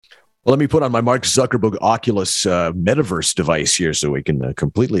Well, let me put on my Mark Zuckerberg Oculus metaverse device here so we can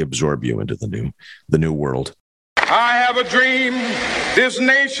completely absorb you into the new world. I have a dream this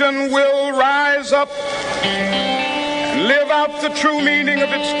nation will rise up and live out the true meaning of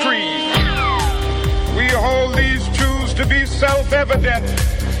its creed. We hold these truths to be self-evident,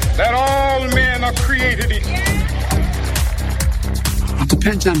 that all men are created equal. It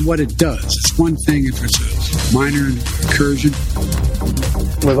depends on what it does. It's one thing if it's a minor incursion.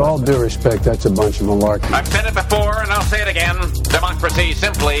 With all due respect, that's a bunch of malarkey. I've said it before, and I'll say it again. Democracy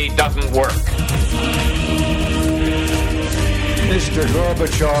simply doesn't work. Mr.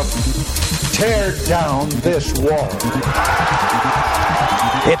 Gorbachev, tear down this wall.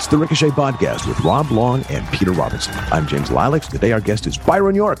 It's the Ricochet Podcast with Rob Long and Peter Robinson. I'm James Lilacs. Today our guest is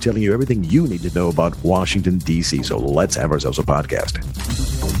Byron York, telling you everything you need to know about Washington, D.C. So let's have ourselves a podcast.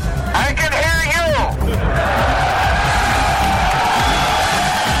 I can hear you!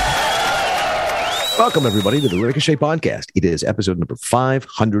 Welcome, everybody, to the Ricochet Podcast. It is episode number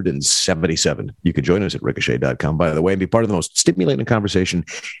 577. You can join us at ricochet.com, by the way, and be part of the most stimulating conversation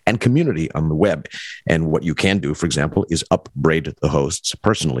and community on the web. And what you can do, for example, is upbraid the hosts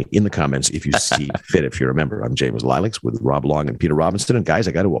personally in the comments if you see fit. If you're a member, I'm James Lilacs with Rob Long and Peter Robinson. And guys,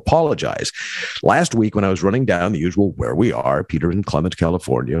 I got to apologize. Last week, when I was running down the usual where we are, Peter in Clement,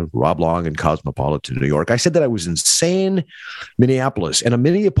 California, Rob Long in Cosmopolitan, New York, I said that I was in sane Minneapolis. And a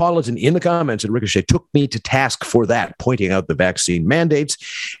Minneapolitan in the comments at Ricochet took me to task for that, pointing out the vaccine mandates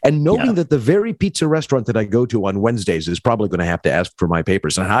and noting that the very pizza restaurant that I go to on Wednesdays is probably going to have to ask for my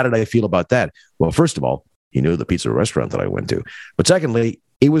papers. And how did I feel about that? Well, first of all, he knew the pizza restaurant that I went to. But secondly,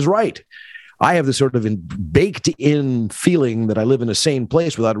 he was right. I have this sort of baked-in feeling that I live in a sane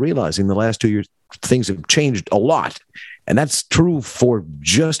place without realizing the last 2 years things have changed a lot. And that's true for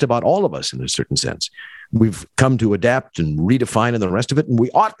just about all of us in a certain sense. We've come to adapt and redefine and the rest of it, and we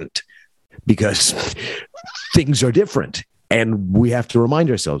oughtn't, because things are different and we have to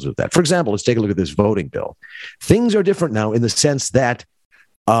remind ourselves of that. For example, let's take a look at this voting bill. Things are different now in the sense that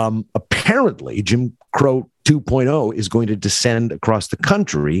apparently Jim Crow 2.0 is going to descend across the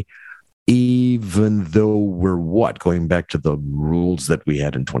country, even though we're going back to the rules that we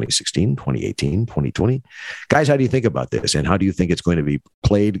had in 2016, 2018, 2020. Guys, how do you think about this? And how do you think it's going to be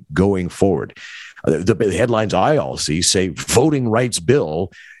played going forward? The headlines I all see say voting rights bill,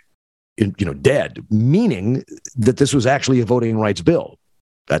 dead, meaning that this was actually a voting rights bill.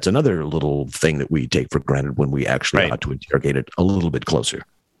 That's another little thing that we take for granted when we actually ought to interrogate it a little bit closer.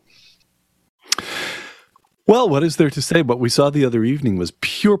 Well, what is there to say? What we saw the other evening was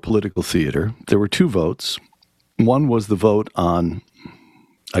pure political theater. There were two votes. One was the vote on,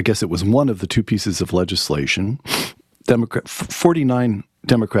 I guess it was one of the two pieces of legislation, 49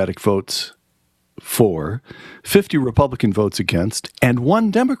 Democratic votes for, 50 Republican votes against, and one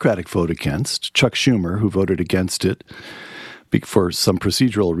Democratic vote against, Chuck Schumer, who voted against it for some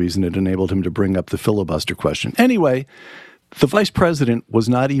procedural reason. It enabled him to bring up the filibuster question. Anyway, the vice president was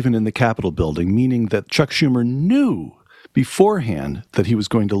not even in the Capitol building, meaning that Chuck Schumer knew beforehand that he was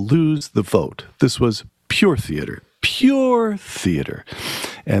going to lose the vote. This was pure theater. Pure theater.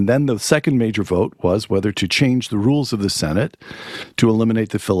 And then the second major vote was whether to change the rules of the Senate to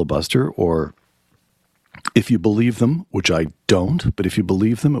eliminate the filibuster, or if you believe them, which I don't, but if you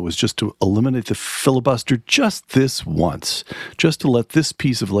believe them, it was just to eliminate the filibuster just this once, just to let this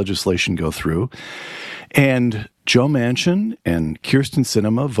piece of legislation go through. And Joe Manchin and Kyrsten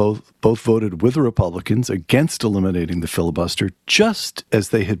Sinema both voted with the Republicans against eliminating the filibuster, just as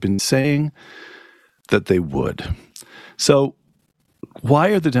they had been saying that they would. So why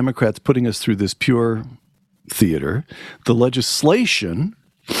are the Democrats putting us through this pure theater? The legislation,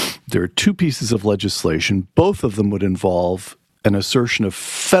 there are two pieces of legislation. Both of them would involve an assertion of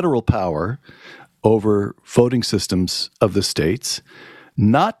federal power over voting systems of the states,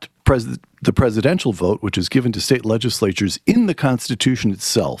 not the presidential vote, which is given to state legislatures in the Constitution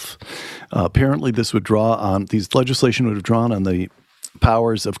itself. Apparently, these legislation would have drawn on the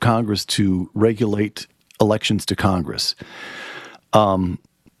powers of Congress to regulate elections to Congress.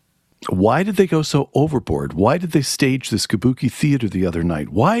 Why did they go so overboard? Why did they stage this kabuki theater the other night?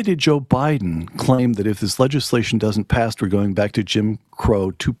 Why did Joe Biden claim that if this legislation doesn't pass, we're going back to Jim Crow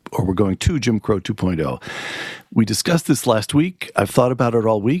 2.0? We discussed this last week. I've thought about it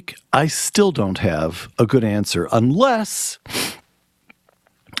all week. I still don't have a good answer, unless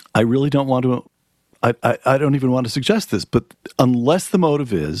I really don't want to. I don't even want to suggest this, but unless the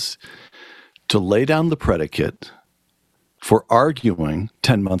motive is to lay down the predicate for arguing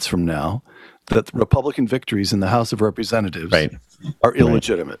 10 months from now that the Republican victories in the House of Representatives are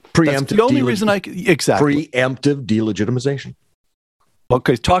illegitimate. Preemptive. That's the only reason exactly. Preemptive delegitimization.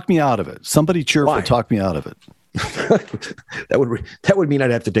 Okay, talk me out of it. Somebody cheerful, Why? talk me out of it. That would mean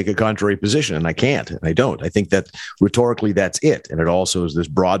I'd have to take a contrary position, and I can't, and I don't. I think that rhetorically that's it, and it also is this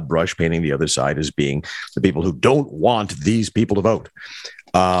broad brush painting the other side as being the people who don't want these people to vote.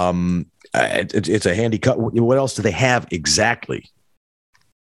 It's a handy cut. What else do they have exactly?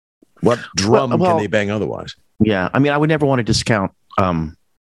 What drum can they bang otherwise? Yeah, I mean, I would never want to discount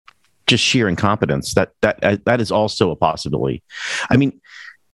just sheer incompetence. That is also a possibility. I mean,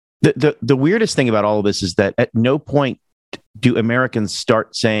 the weirdest thing about all of this is that at no point do Americans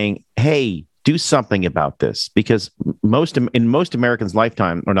start saying, "Hey, do something about this," because in most Americans'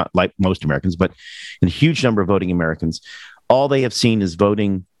 lifetime, or not like most Americans, but in a huge number of voting Americans, all they have seen is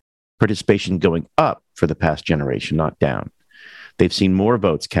voting participation going up for the past generation, not down. They've seen more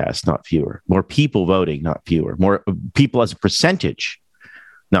votes cast, not fewer. More people voting, not fewer. More people as a percentage,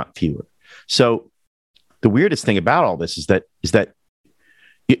 not fewer. So the weirdest thing about all this is that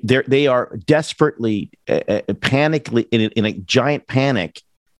they are desperately, panically, in a giant panic,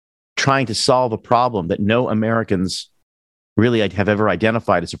 trying to solve a problem that no Americans really have ever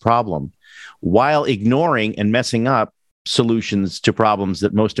identified as a problem, while ignoring and messing up solutions to problems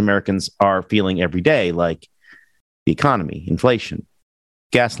that most Americans are feeling every day, like the economy, inflation,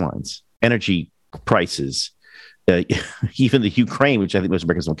 gas lines, energy prices, even the Ukraine, which I think most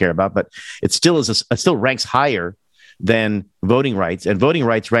Americans don't care about, but it still still ranks higher than voting rights, and voting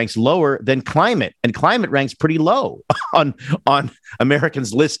rights ranks lower than climate, and climate ranks pretty low on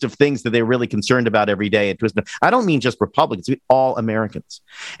Americans' list of things that they're really concerned about every day. I don't mean just Republicans, I mean all Americans.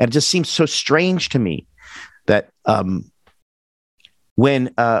 And it just seems so strange to me that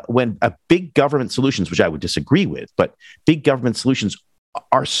when big government solutions, which I would disagree with, but big government solutions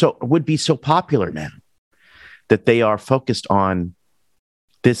would be so popular now, that they are focused on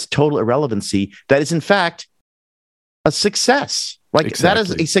this total irrelevancy that is in fact a success. Like exactly.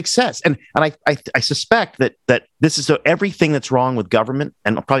 That is a success. And I suspect that this is everything that's wrong with government,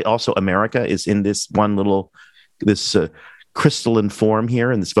 and probably also America, is in this one little, this crystalline form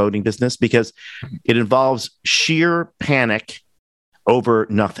here in this voting business, because it involves sheer panic over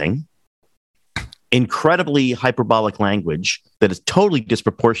nothing, incredibly hyperbolic language that is totally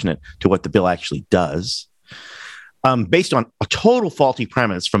disproportionate to what the bill actually does, based on a total faulty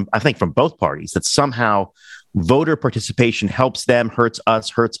premise from both parties, that somehow voter participation helps them, hurts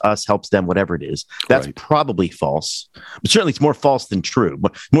us, helps them, whatever it is. That's right. Probably false. But certainly it's more false than true,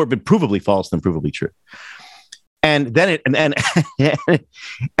 but more provably false than provably true. And then and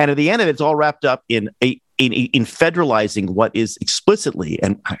at the end of it, it's all wrapped up in federalizing what is explicitly,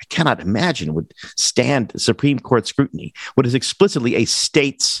 and I cannot imagine would stand Supreme Court scrutiny, what is explicitly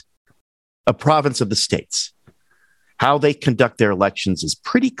a province of the states. How they conduct their elections is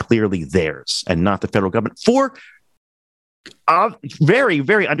pretty clearly theirs and not the federal government, for very,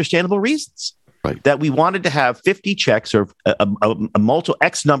 very understandable reasons. Right. That we wanted to have 50 checks, or a multiple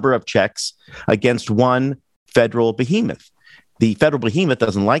X number of checks against one federal behemoth. The federal behemoth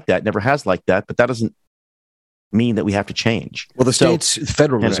doesn't like that, never has liked that, but that doesn't mean that we have to change. Well, the state's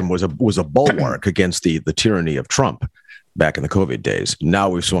federalism was a bulwark against the tyranny of Trump back in the COVID days. Now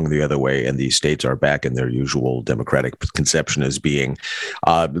we've swung the other way, and these states are back in their usual democratic conception as being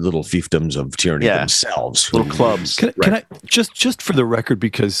little fiefdoms of tyranny themselves. Little clubs. Can I just for the record,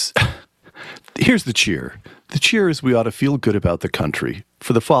 because here's the cheer. The cheer is we ought to feel good about the country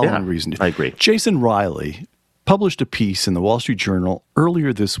for the following reason. I agree. Jason Riley published a piece in the Wall Street Journal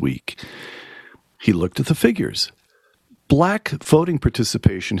earlier this week. He looked at the figures. Black voting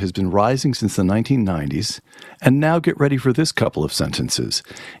participation has been rising since the 1990s, and now get ready for this couple of sentences.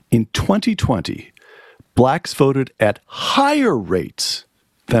 In 2020, blacks voted at higher rates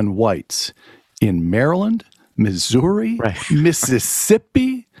than whites in Maryland, Missouri,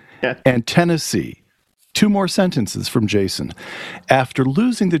 Mississippi, and Tennessee. Two more sentences from Jason. After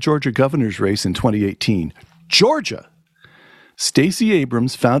losing the Georgia governor's race in 2018, Georgia, Stacey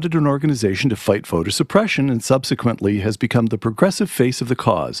Abrams founded an organization to fight voter suppression and subsequently has become the progressive face of the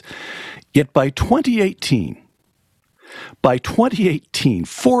cause. Yet by 2018,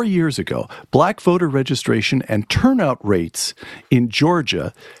 4 years ago, black voter registration and turnout rates in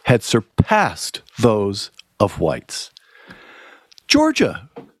Georgia had surpassed those of whites. Georgia,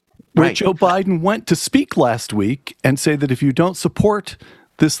 where Joe Biden went to speak last week and say that if you don't support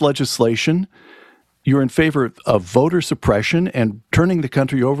this legislation, you're in favor of voter suppression and turning the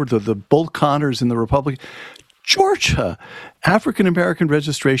country over to the Bull Connors and the Republicans. Georgia, African American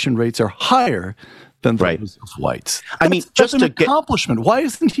registration rates are higher than those of whites. That's an accomplishment. Why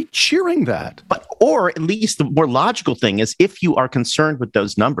isn't he cheering that? Or at least the more logical thing is, if you are concerned with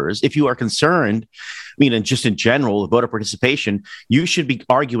those numbers, if you are concerned, and just in general, voter participation, you should be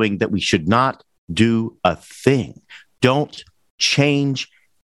arguing that we should not do a thing. Don't change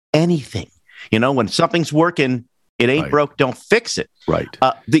anything. When something's working, it ain't broke. Don't fix it. Right.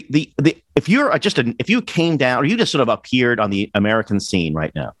 If you came down, or you just sort of appeared on the American scene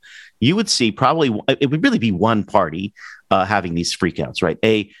right now, you would see probably it would really be one party having these freakouts, right?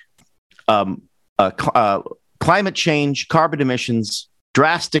 Climate change, carbon emissions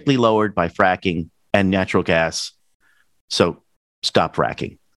drastically lowered by fracking and natural gas. So stop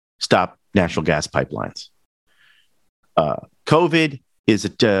fracking, stop natural gas pipelines. COVID is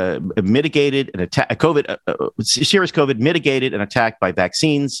mitigated and attacked. Serious COVID mitigated and attacked by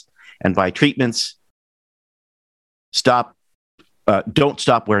vaccines and by treatments. Don't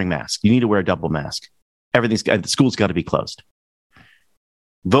stop wearing masks. You need to wear a double mask. The school's got to be closed.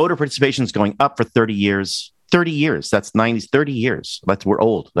 Voter participation is going up for 30 years. 30 years. That's 90s. 30 years. We're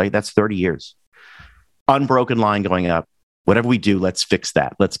old. Right? That's 30 years. Unbroken line going up. Whatever we do, let's fix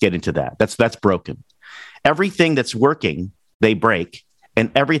that. Let's get into that. That's broken. Everything that's working, they break,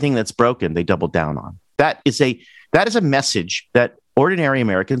 and everything that's broken, they double down on. That is a message that ordinary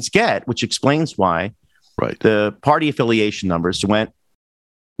Americans get, which explains why the party affiliation numbers went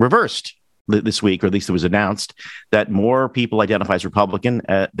reversed this week, or at least it was announced that more people identify as Republican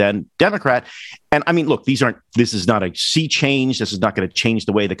than Democrat. And look, this is not a sea change. This is not going to change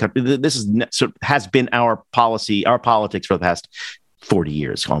the way the country. This has been our policy, our politics for the past 40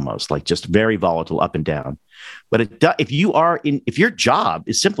 years, almost, like just very volatile up and down. But if your job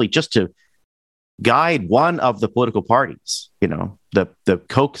is simply just to guide one of the political parties, the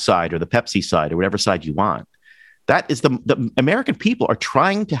Coke side or the Pepsi side or whatever side you want, that is the American people are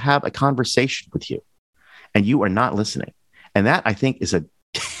trying to have a conversation with you, and you are not listening. And that, I think, is a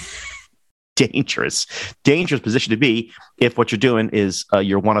dangerous position to be if what you're doing is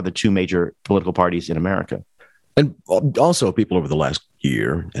you're one of the two major political parties in America. And also, people over the last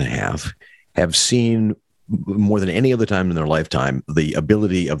year and a half have seen, more than any other time in their lifetime, the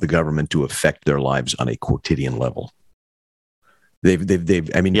ability of the government to affect their lives on a quotidian level. Usually,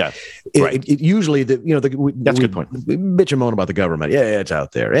 that's a good point. Bitch and moan about the government. Yeah, it's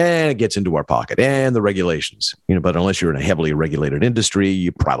out there, and it gets into our pocket, and the regulations. But unless you're in a heavily regulated industry,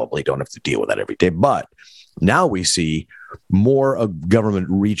 you probably don't have to deal with that every day. But now we see more of government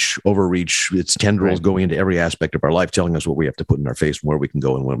overreach, its tendrils going into every aspect of our life, telling us what we have to put in our face and where we can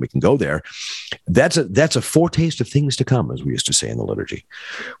go and when we can go there. That's a foretaste of things to come, as we used to say in the liturgy.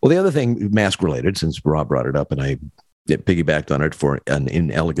 Well, the other thing, mask related, since Rob brought it up and I piggybacked on it for an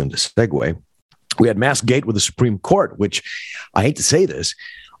inelegant segue, we had Maskgate with the Supreme Court, which, I hate to say this,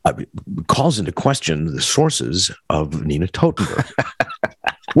 calls into question the sources of Nina Totenberg,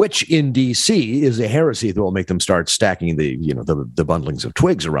 which in D.C. is a heresy that will make them start stacking the bundlings of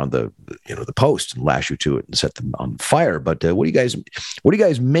twigs around the post and lash you to it and set them on fire. But what do you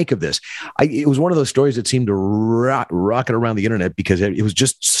guys make of this? It was one of those stories that seemed to rocket around the internet because it was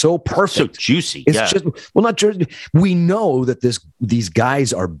just so perfect, so juicy. It's just, well, not just, we know that these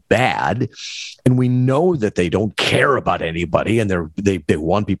guys are bad, and we know that they don't care about anybody, and they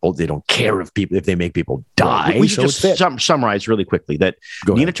want people. They don't care if they make people die. We should just summarize really quickly that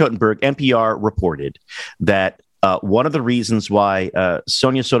Nina Totenberg, NPR, reported that one of the reasons why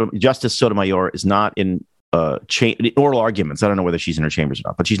Justice Sotomayor is not in oral arguments, I don't know whether she's in her chambers or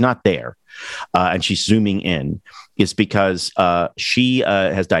not, but she's not there, and she's zooming in, is because she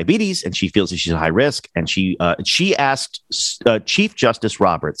has diabetes and she feels that she's a high risk, and she asked Chief Justice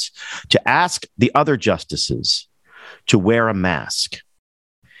Roberts to ask the other justices to wear a mask.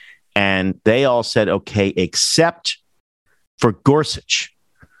 And they all said, okay, except for Gorsuch,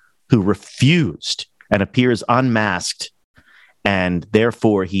 who refused and appears unmasked. And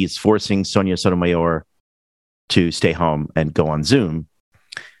therefore, he's forcing Sonia Sotomayor to stay home and go on Zoom.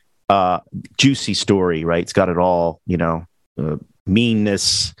 Juicy story, right? It's got it all,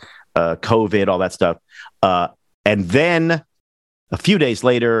 meanness, COVID, all that stuff. And then a few days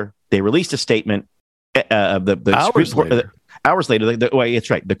later, they released a statement. Hours later, it's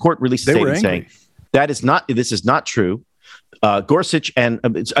right. The court released a statement saying this is not true. Gorsuch and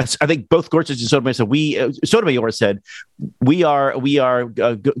I think both Gorsuch and Sotomayor said Sotomayor said we are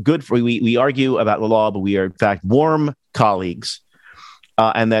good for we argue about the law, but we are in fact warm colleagues,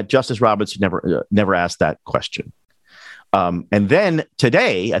 and that Justice Roberts never asked that question. And then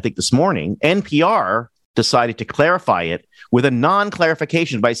today, I think this morning, NPR decided to clarify it with a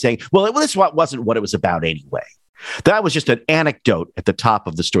non-clarification by saying, well, this wasn't what it was about anyway. That was just an anecdote at the top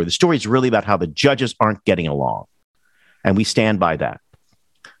of the story. The story is really about how the judges aren't getting along. And we stand by that.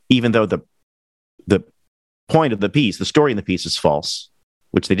 Even though the point of the piece, the story in the piece is false,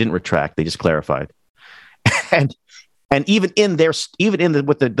 which they didn't retract, they just clarified. And even in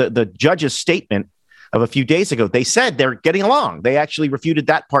the judge's statement of a few days ago, they said they're getting along. They actually refuted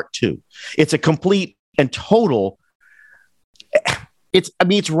that part too. It's a complete and total.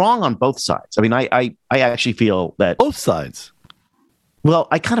 It's wrong on both sides. I mean, I actually feel that both sides. Well,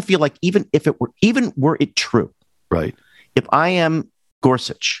 I kind of feel like even were it true, right? If I am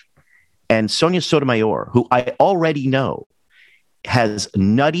Gorsuch and Sonia Sotomayor, who I already know has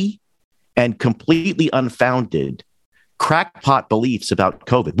nutty and completely unfounded crackpot beliefs about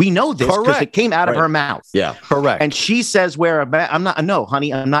COVID. We know this because it came out of her mouth. Yeah, correct. And she says, I'm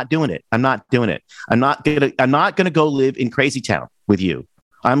not doing it. I'm not gonna go live in Crazy Town with you.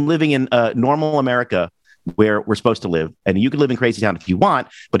 I'm living in normal America where we're supposed to live. And you can live in Crazy Town if you want,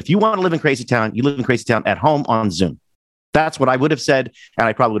 but if you want to live in Crazy Town, you live in Crazy Town at home on Zoom. That's what I would have said, and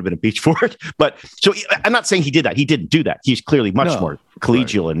I probably would have been impeached for it. But so I'm not saying he did that. He didn't do that. He's clearly much more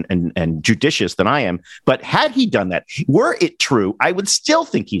collegial and judicious than I am. But had he done that, were it true, I would still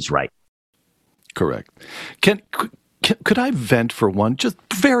think he's right. Correct. Could I vent for one, just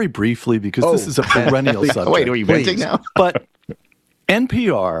very briefly, because this is a perennial subject. Wait, are you venting now? But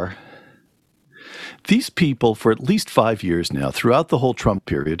NPR, these people for at least 5 years now, throughout the whole Trump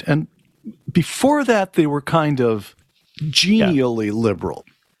period, and before that, they were kind of genially liberal.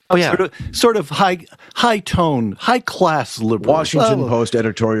 Oh yeah, sort of high tone, high class liberal. Washington Post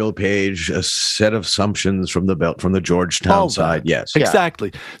editorial page, a set of assumptions from the Georgetown side. Yes,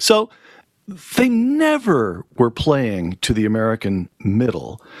 exactly. So they never were playing to the American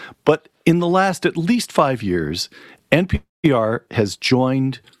middle, but in the last at least 5 years, NPR has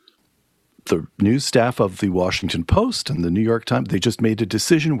joined the news staff of the Washington Post and the New York Times. They just made a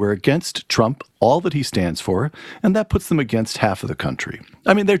decision where against Trump, all that he stands for, and that puts them against half of the country.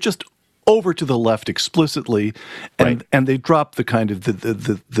 I mean, they're just over to the left explicitly, and they drop the kind of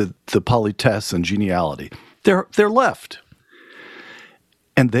the politesse and geniality. They're left,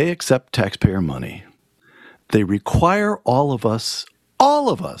 and they accept taxpayer money. They require all of us,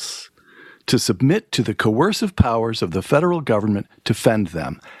 to submit to the coercive powers of the federal government to fend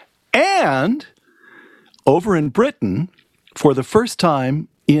them. And over in Britain, for the first time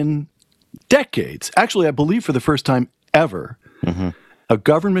in decades, actually, I believe for the first time ever, a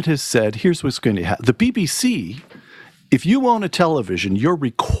government has said, here's what's going to happen. The BBC, if you own a television, you're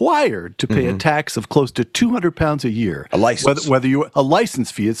required to pay a tax of close to £200 a year. A license. A license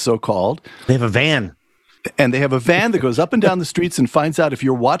fee, it's so called. They have a van. And they have a van that goes up and down the streets and finds out if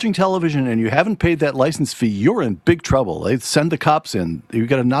you're watching television and you haven't paid that license fee, you're in big trouble. They send the cops in. You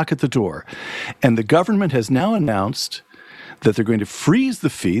got to knock at the door. And the government has now announced that they're going to freeze the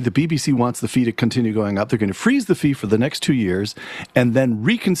fee. The BBC wants the fee to continue going up. They're going to freeze the fee for the next 2 years and then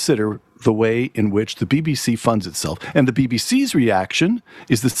reconsider the way in which the BBC funds itself. And the BBC's reaction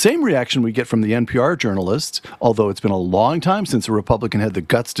is the same reaction we get from the NPR journalists, although it's been a long time since a Republican had the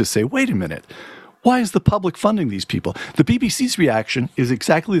guts to say, wait a minute, why is the public funding these people? The BBC's reaction is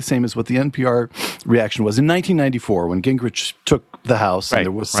exactly the same as what the NPR reaction was in 1994 when Gingrich took the House. And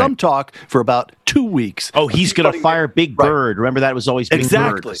there was some talk for about 2 weeks. Oh, he's going to fire Big Bird. Remember that was always Big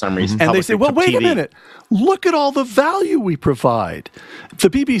Bird for some reason. And they say, well, wait a minute. Look at all the value we provide.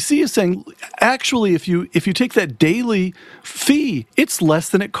 The BBC is saying, actually, if you take that daily fee, it's less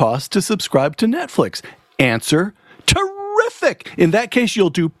than it costs to subscribe to Netflix. Answer, terrific. In that case, you'll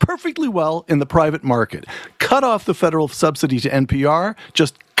do perfectly well in the private market. Cut off the federal subsidy to NPR.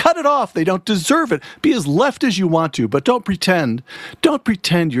 Just cut it off. They don't deserve it. Be as left as you want to, but don't pretend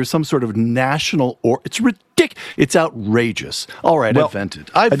you're some sort of national it's ridiculous. It's outrageous. All right, I vented.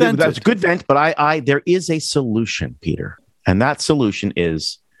 That's a good vent, but there is a solution, Peter. And that solution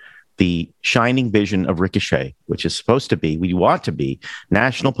is the shining vision of Ricochet, which is supposed to be, we want to be,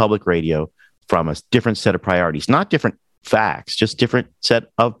 national public radio from a different set of priorities, not different facts, just different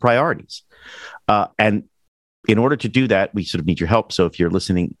set of priorities. And in order to do that, we sort of need your help. So if you're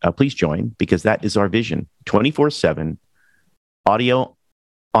listening, please join, because that is our vision. 24/7 audio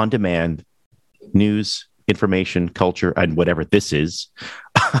on demand, news, information, culture, and whatever this is.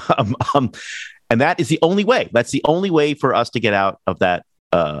 And that is the only way. That's the only way for us to get out of that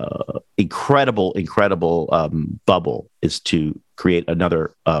incredible bubble, is to create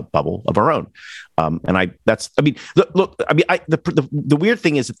another bubble of our own. The weird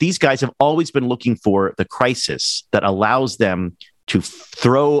thing is that these guys have always been looking for the crisis that allows them to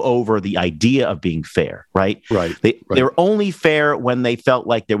throw over the idea of being fair, right? Right. They were only fair when they felt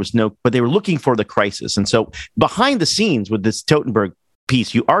like there was no, but they were looking for the crisis. And so behind the scenes with this Totenberg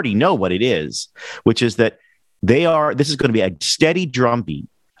piece, you already know what it is, which is that this is going to be a steady drumbeat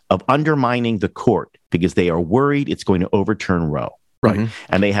of undermining the court because they are worried it's going to overturn Roe. Right. Mm-hmm.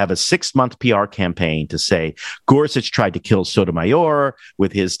 And they have a 6-month PR campaign to say Gorsuch tried to kill Sotomayor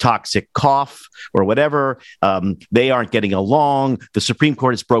with his toxic cough or whatever. They aren't getting along. The Supreme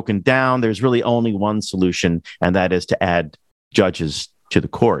Court is broken down. There's really only one solution, and that is to add judges to the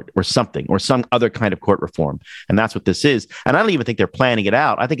court or something, or some other kind of court reform. And that's what this is. And I don't even think they're planning it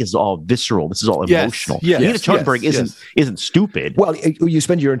out. I think it's all visceral. This is all emotional. Nina Totenberg isn't stupid. Well, you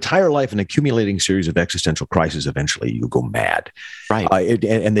spend your entire life in an accumulating series of existential crises. Eventually, you go mad. Right.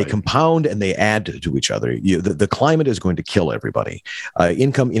 And they compound and they add to each other. The climate is going to kill everybody.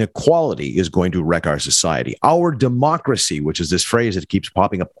 Income inequality is going to wreck our society. Our democracy, which is this phrase that keeps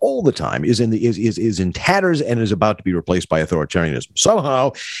popping up all the time, is in tatters and is about to be replaced by authoritarianism. Somehow,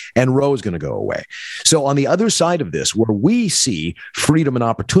 and Roe is going to go away. So on the other side of this, where we see freedom and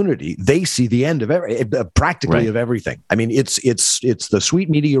opportunity, they see the end of practically of everything. I mean, it's the sweet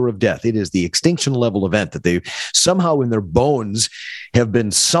meteor of death. It is the extinction level event that they somehow in their bones have been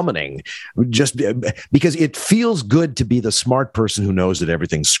summoning, just because it feels good to be the smart person who knows that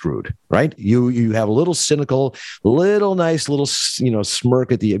everything's screwed, right? You have a little cynical, nice little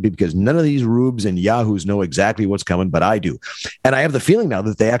smirk at the, because none of these rubes and yahoos know exactly what's coming, but I do. And I have the feeling now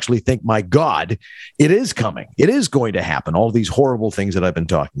that they actually think, my God, it is coming. It is going to happen. All these horrible things that I've been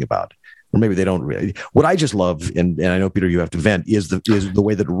talking about. Or maybe they don't really. What I just love, and I know, Peter, you have to vent, is the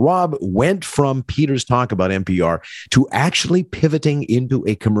way that Rob went from Peter's talk about NPR to actually pivoting into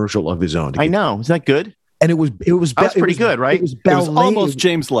a commercial of his own. I know. Isn't that good? And it was pretty good, right? It was almost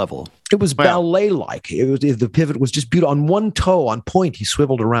James level. It was ballet-like. The pivot was just beautiful. On one toe, on point, he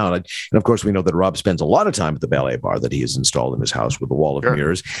swiveled around. And of course, we know that Rob spends a lot of time at the ballet bar that he has installed in his house with a wall of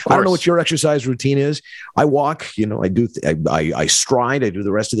mirrors. I don't know what your exercise routine is. I walk, I do, I stride, I do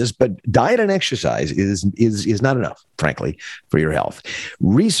the rest of this, but diet and exercise is not enough, frankly, for your health.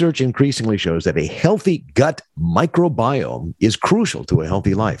 Research increasingly shows that a healthy gut microbiome is crucial to a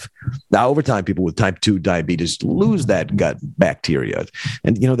healthy life. Now, over time, people with type 2 diabetes lose that gut bacteria.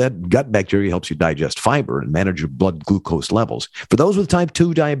 And, that gut bacteria helps you digest fiber and manage your blood glucose levels. For those with type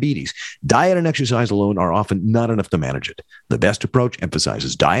 2 diabetes, diet and exercise alone are often not enough to manage it. The best approach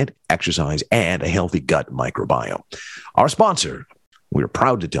emphasizes diet, exercise, and a healthy gut microbiome. Our sponsor, we're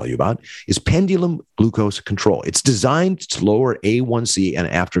proud to tell you about, is Pendulum Glucose Control. It's designed to lower A1C and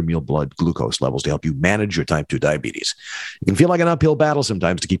after-meal blood glucose levels to help you manage your type 2 diabetes. It can feel like an uphill battle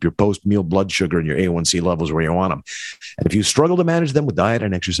sometimes to keep your post-meal blood sugar and your A1C levels where you want them. And if you struggle to manage them with diet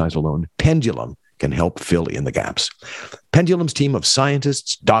and exercise alone, Pendulum can help fill in the gaps. Pendulum's team of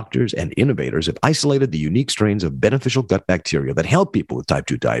scientists, doctors, and innovators have isolated the unique strains of beneficial gut bacteria that help people with type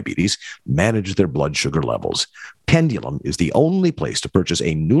 2 diabetes manage their blood sugar levels. Pendulum is the only place to purchase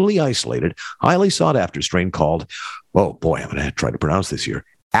a newly isolated, highly sought-after strain called, oh boy, I'm going to try to pronounce this here,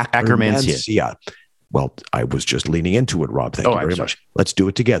 Akkermansia. Well, I was just leaning into it, Rob. Thank you very much. Let's do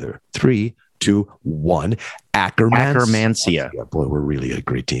it together. 3, 2, 1. Akkermansia. Boy, we're really a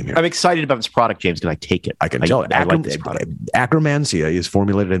great team here. I'm excited about this product, James, because I take it. I can tell it. I like this product. Akkermansia is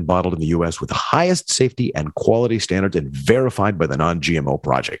formulated and bottled in the U.S. with the highest safety and quality standards and verified by the Non-GMO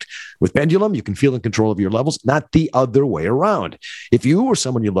Project. With Pendulum, you can feel in control of your levels, not the other way around. If you or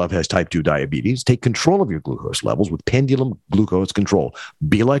someone you love has type 2 diabetes, take control of your glucose levels with Pendulum Glucose Control.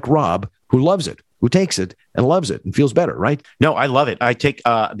 Be like Rob, who loves it, who takes it and loves it and feels better, right? No, I love it. I take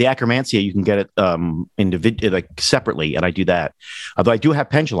the Akkermansia. You can get it like separately, and I do that. Although I do have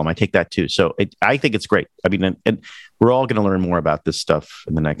Pendulum, I take that too. So I think it's great. I mean, and we're all going to learn more about this stuff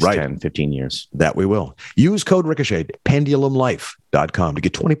in the next 10, 15 years. That we will. Use code Ricochet, pendulumlife.com to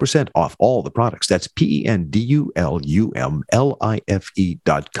get 20% off all the products. That's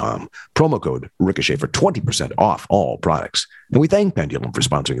pendulumlife.com. Promo code Ricochet for 20% off all products. And we thank Pendulum for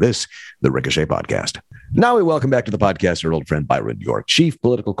sponsoring this, the Ricochet Podcast. Now we welcome back to the podcast our old friend Byron York, chief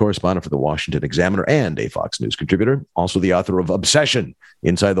political correspondent for the Washington Examiner and a Fox News contributor, also the author of Obsession,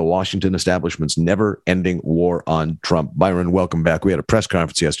 Inside the Washington Establishment's Never-Ending War on Trump. Byron, welcome back. We had a press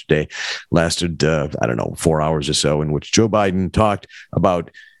conference yesterday, lasted, 4 hours or so, in which Joe Biden talked about,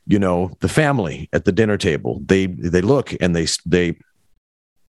 the family at the dinner table. They look and they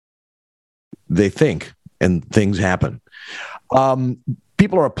think, and things happen.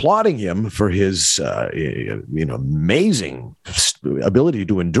 People are applauding him for his, amazing ability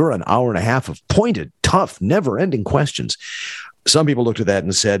to endure an hour and a half of pointed, tough, never-ending questions. Some people looked at that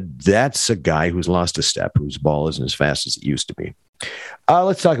and said, that's a guy who's lost a step, whose ball isn't as fast as it used to be.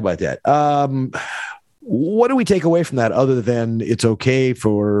 Let's talk about that. What do we take away from that other than it's okay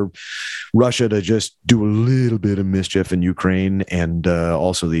for Russia to just do a little bit of mischief in Ukraine, and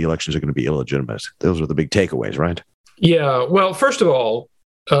also the elections are going to be illegitimate? Those are the big takeaways, right? Yeah. Well, first of all,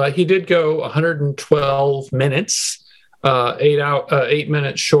 he did go 112 minutes, 8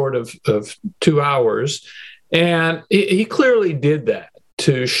 minutes short of 2 hours. And he clearly did that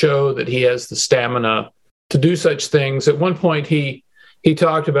to show that he has the stamina to do such things. At one point, he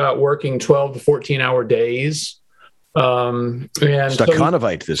talked about working 12 to 14-hour days. And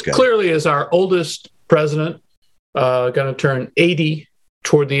Stakhanovite, this guy. Clearly is our oldest president, going to turn 80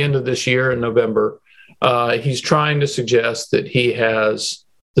 toward the end of this year in November. He's trying to suggest that he has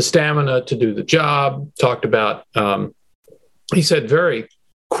the stamina to do the job. Talked about, he said very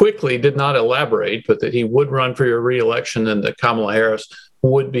quickly, did not elaborate, but that he would run for your re-election and that Kamala Harris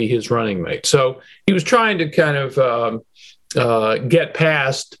would be his running mate. So he was trying to kind of get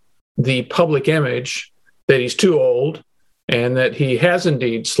past the public image that he's too old and that he has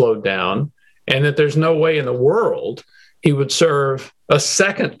indeed slowed down and that there's no way in the world he would serve a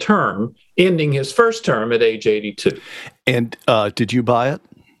second term, ending his first term at age 82. And did you buy it?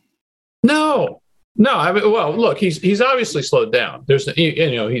 No. I mean, well, look, he's obviously slowed down. There's,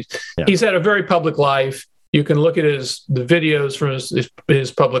 he's had a very public life. You can look at the videos from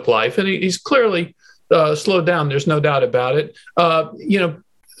his public life, and he's clearly slowed down. There's no doubt about it.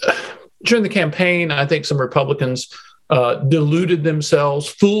 During the campaign, I think some Republicans deluded themselves,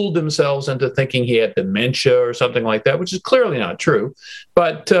 fooled themselves into thinking he had dementia or something like that, which is clearly not true.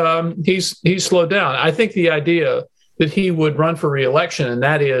 But he's slowed down. I think the idea that he would run for re-election, and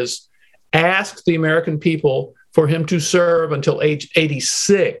that is ask the American people for him to serve until age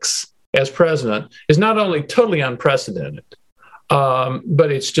 86 as president, is not only totally unprecedented, but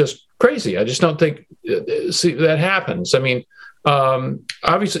it's just crazy. I just don't think that happens. I mean,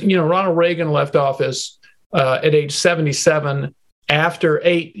 obviously, Ronald Reagan left office at age 77 after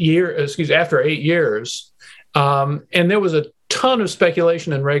 8 years. And there was a ton of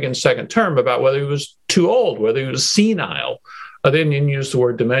speculation in Reagan's second term about whether he was too old, whether he was senile. They didn't use the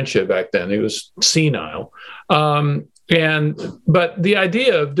word dementia back then. He was senile. But the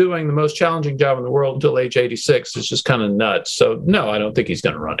idea of doing the most challenging job in the world until age 86 is just kind of nuts. So, no, I don't think he's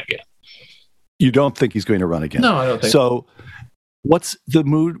going to run again. You don't think he's going to run again? No, I don't think so. What's the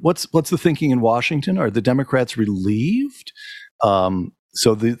mood? What's the thinking in Washington? Are the Democrats relieved?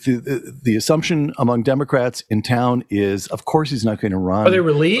 So the assumption among Democrats in town is, of course, he's not going to run. Are they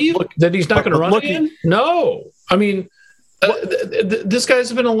relieved that he's not going to run again? No. I mean, this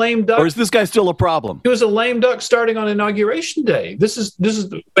guy's been a lame duck. Or is this guy still a problem? He was a lame duck starting on Inauguration Day. This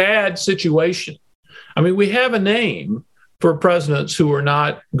is a bad situation. I mean, we have a name for presidents who are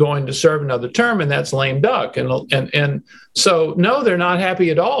not going to serve another term, and that's lame duck. And so, no, they're not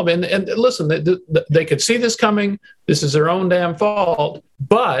happy at all. And listen, they could see this coming. This is their own damn fault.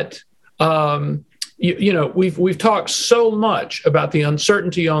 But we've talked so much about the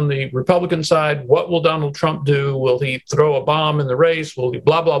uncertainty on the Republican side. What will Donald Trump do? Will he throw a bomb in the race? Will he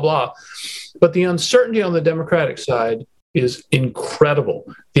blah, blah, blah? But the uncertainty on the Democratic side is incredible.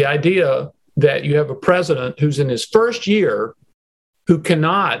 The idea that you have a president who's in his first year who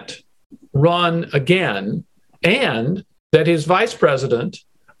cannot run again, and that his vice president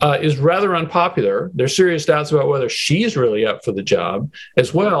is rather unpopular. There's serious doubts about whether she's really up for the job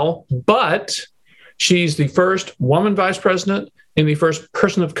as well, but she's the first woman vice president and the first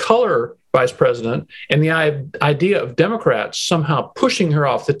person of color vice president, and the idea of Democrats somehow pushing her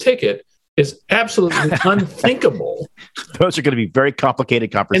off the ticket is absolutely unthinkable. Those are going to be very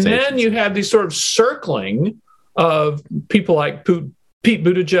complicated conversations. And then you have these sort of circling of people like Pete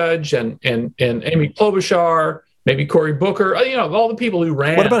Buttigieg and Amy Klobuchar, maybe Cory Booker, all the people who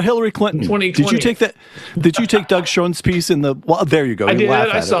ran. What about Hillary Clinton? 2020. Did you take that? Did you take Doug Schoen's piece in the? Well, there you go. I You did. laugh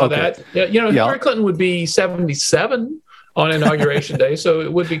I at saw it. Okay. that. Hillary Clinton would be 77 on Inauguration Day, so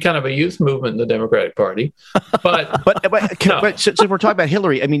it would be kind of a youth movement in the Democratic Party. But so we're talking about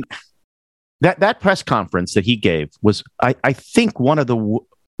Hillary. I mean, that press conference that he gave was, I think, one of the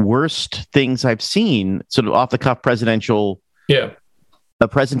worst things I've seen, sort of off the cuff presidential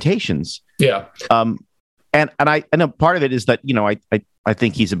presentations. Yeah. And I know part of it is that, I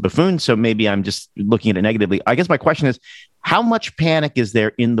think he's a buffoon, so maybe I'm just looking at it negatively. I guess my question is, how much panic is there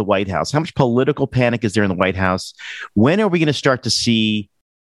in the White House? How much political panic is there in the White House? When are we going to start to see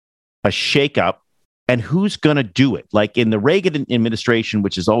a shakeup, and who's going to do it? Like in the Reagan administration,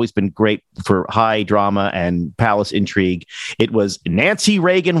 which has always been great for high drama and palace intrigue, it was Nancy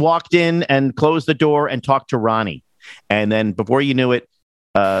Reagan walked in and closed the door and talked to Ronnie. And then before you knew it,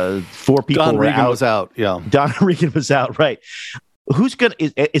 4 people Don were Reagan out. was out. Yeah. Don Reagan was out. Right. Who's going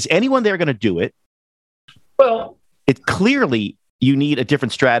to, is anyone there going to do it? Well, it clearly you need a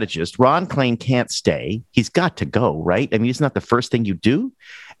different strategist. Ron Klain can't stay. He's got to go, right? I mean, isn't that the first thing you do?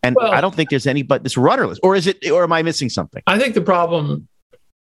 And I don't think there's anybody that's rudderless. Or am I missing something? I think the problem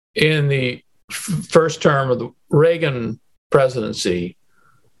in the first term of the Reagan presidency,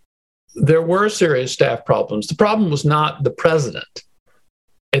 there were serious staff problems. The problem was not the president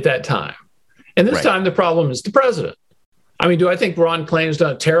at that time. And this time, the problem is the president. I mean, do I think Ron Klain has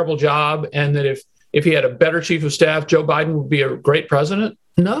done a terrible job and that if he had a better chief of staff, Joe Biden would be a great president?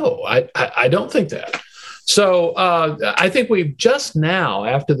 No, I don't think that. So I think we've just now,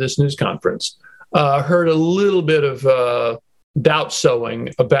 after this news conference, heard a little bit of doubt sowing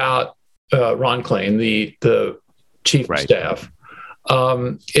about Ron Klain, the chief of staff.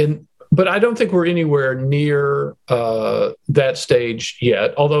 But I don't think we're anywhere near that stage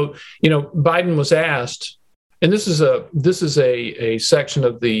yet. Although, Biden was asked, and this is a section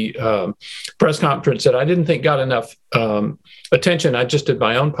of the press conference that I didn't think got enough attention. I just did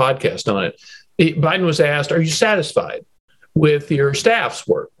my own podcast on it. Biden was asked, "Are you satisfied with your staff's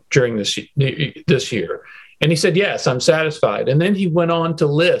work during this year?" And he said, "Yes, I'm satisfied." And then he went on to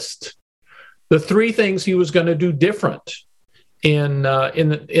list the three things he was going to do different in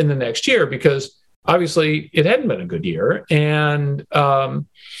the next year, because obviously it hadn't been a good year, and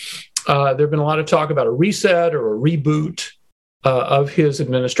there'd been a lot of talk about a reset or a reboot of his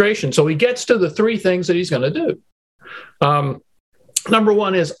administration. So he gets to the three things that he's going to do. Number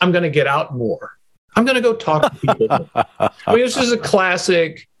one is, I'm going to get out more. I'm going to go talk to people more. I mean, this is a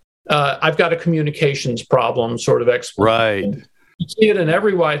classic, I've got a communications problem sort of explanation. Right. You see it in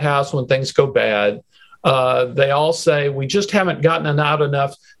every White House when things go bad. They all say, we just haven't gotten out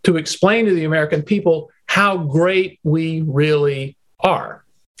enough to explain to the American people how great we really are.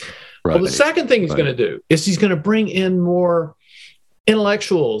 Right. Well, the second thing he's going to do is he's going to bring in more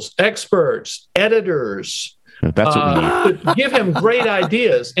intellectuals, experts, editors, that's what we need. To give him great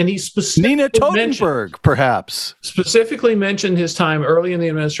ideas. And he specifically Nina Totenberg, perhaps. Specifically mentioned his time early in the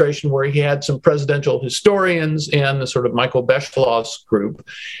administration where he had some presidential historians in the sort of Michael Beschloss group,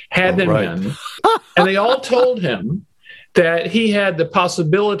 had them in, and they all told him that he had the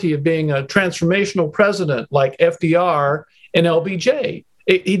possibility of being a transformational president like FDR and LBJ.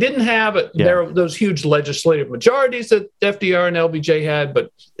 He didn't have those huge legislative majorities that FDR and LBJ had,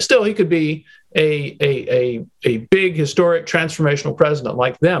 but still he could be a big historic transformational president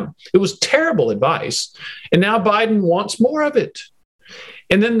like them. It was terrible advice. And now Biden wants more of it.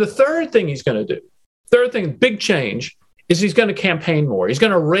 And then the third thing he's going to do, big change, is he's going to campaign more. He's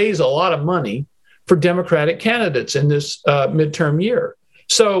going to raise a lot of money for Democratic candidates in this midterm year.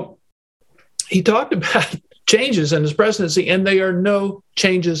 So he talked about changes in his presidency, and they are no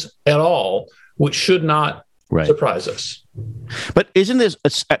changes at all, which should not surprise us. But isn't this,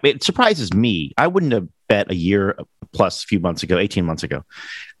 it surprises me. I wouldn't have bet a year plus, 18 months ago,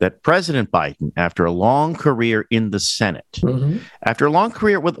 that President Biden, after a long career in the Senate, after a long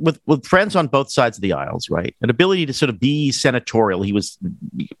career with friends on both sides of the aisles, right, an ability to sort of be senatorial, he was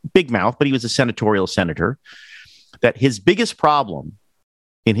big mouth, but he was a senatorial senator, that his biggest problem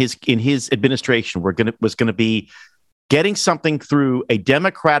in his administration was going to be getting something through a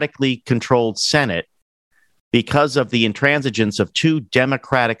democratically controlled Senate because of the intransigence of two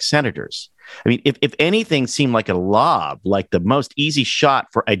Democratic senators. I mean, if anything seemed like a lob, like the most easy shot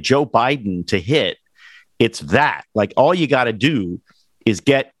for a Joe Biden to hit, it's that. Like, all you got to do is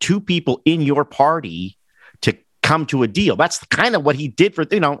get two people in your party to come to a deal. That's kind of what he did for,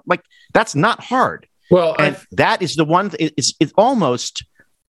 that's not hard. Well, and that is the one, it's almost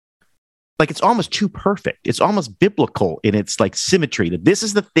too perfect. It's almost biblical in its like symmetry, that this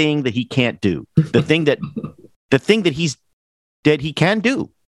is the thing that he can't do, the thing that he can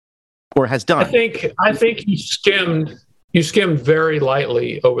do or has done. I think you skimmed very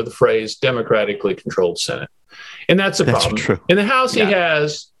lightly over the phrase democratically controlled Senate, and that's a problem. True. In the House, he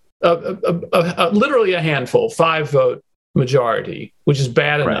has literally a handful, 5-vote majority, which is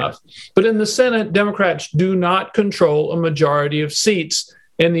bad enough. But in the Senate, Democrats do not control a majority of seats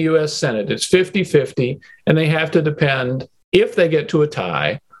in the U.S. Senate. It's 50-50, and they have to depend, if they get to a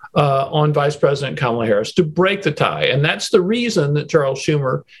tie, on Vice President Kamala Harris to break the tie. And that's the reason that Charles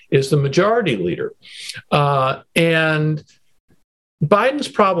Schumer is the majority leader. And Biden's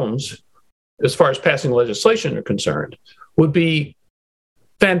problems, as far as passing legislation are concerned, would be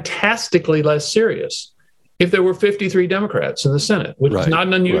fantastically less serious if there were 53 Democrats in the Senate, which is not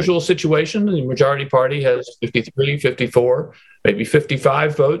an unusual situation. The majority party has 53, 54, maybe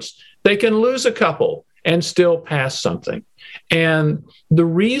 55 votes. They can lose a couple and still pass something. And the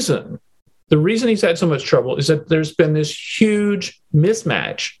reason the reason he's had so much trouble is that there's been this huge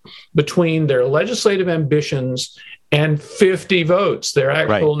mismatch between their legislative ambitions and 50 votes, their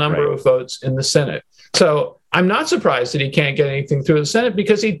actual number of votes in the Senate. So I'm not surprised that he can't get anything through the Senate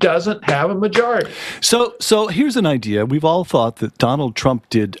because he doesn't have a majority. So here's an idea. We've all thought that Donald Trump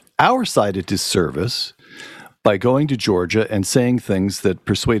did our side a disservice by going to Georgia and saying things that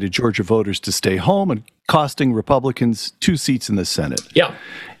persuaded Georgia voters to stay home and costing Republicans 2 seats in the Senate. Yeah.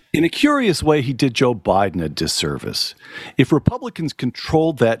 In a curious way, he did Joe Biden a disservice. If Republicans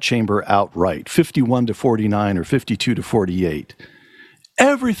controlled that chamber outright, 51 to 49 or 52 to 48,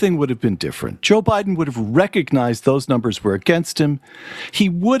 everything would have been different. Joe Biden would have recognized those numbers were against him. He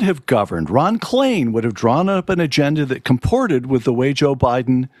would have governed. Ron Klain would have drawn up an agenda that comported with the way Joe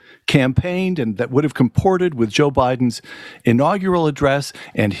Biden campaigned and that would have comported with Joe Biden's inaugural address.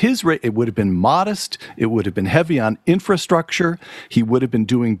 And it would have been modest. It would have been heavy on infrastructure. He would have been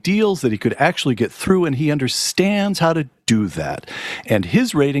doing deals that he could actually get through, and he understands how to do that. And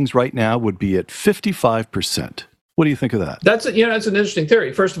his ratings right now would be at 55%. What do you think of that? That's an interesting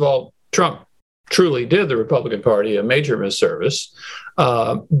theory. First of all, Trump truly did the Republican Party a major misservice.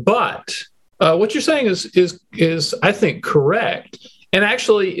 But what you're saying is I think correct. And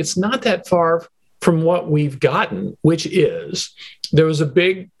actually, it's not that far from what we've gotten, which is there was a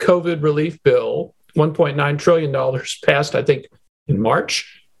big COVID relief bill, $1.9 trillion passed, I think, in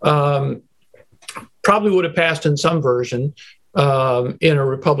March. Probably would have passed in some version in a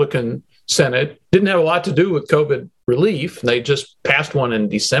Republican Senate. Didn't have a lot to do with COVID relief. They just passed one in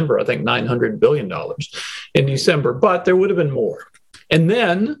December, I think $900 billion in December, but there would have been more. And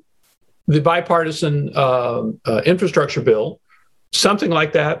then the bipartisan infrastructure bill, something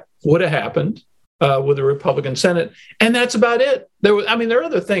like that would have happened with the Republican Senate. And that's about it. There are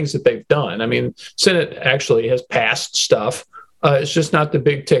other things that they've done. Senate actually has passed stuff. It's just not the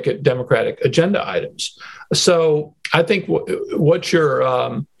big ticket Democratic agenda items. So I think what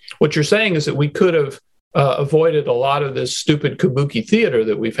you're saying is that we could have avoided a lot of this stupid kabuki theater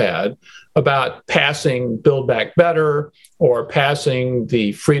that we've had about passing Build Back Better or passing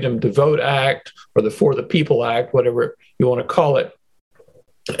the Freedom to Vote Act or the For the People Act, whatever you want to call it,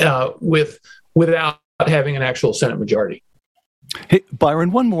 without having an actual Senate majority. Hey,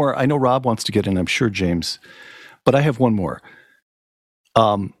 Byron, one more. I know Rob wants to get in, I'm sure James, but I have one more.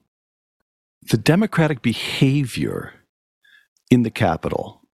 The Democratic behavior in the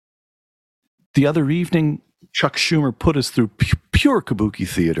Capitol. The other evening, Chuck Schumer put us through pure kabuki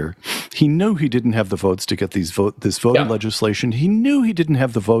theater. He knew he didn't have the votes to get this voting legislation. He knew he didn't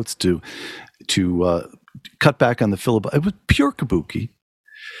have the votes to cut back on the filibuster. It was pure kabuki.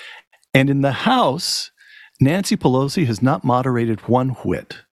 And in the House, Nancy Pelosi has not moderated one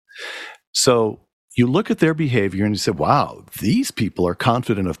whit. So you look at their behavior and you say, wow, these people are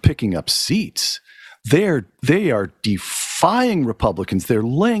confident of picking up seats. They are defying Republicans. They're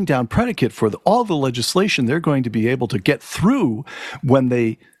laying down predicate for all the legislation they're going to be able to get through when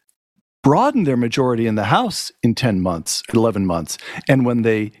they broaden their majority in the House in 10 months, 11 months, and when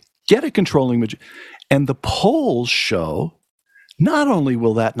they get a controlling majority. And the polls show not only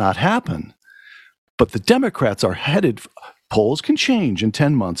will that not happen, but the Democrats are headed. Polls can change in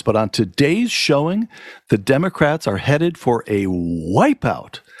 10 months, but on today's showing, the Democrats are headed for a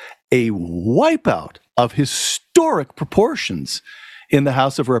wipeout of historic proportions in the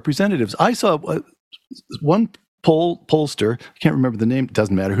House of Representatives. I saw one pollster, I can't remember the name, it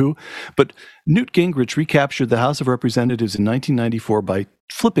doesn't matter who, but Newt Gingrich recaptured the House of Representatives in 1994 by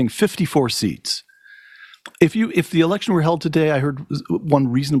flipping 54 seats. If the election were held today, I heard one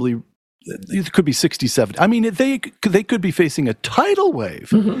reasonably, it could be 67. They could be facing a tidal wave.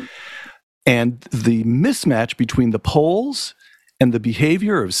 Mm-hmm. And the mismatch between the polls and the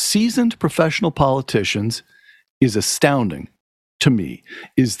behavior of seasoned professional politicians is astounding to me.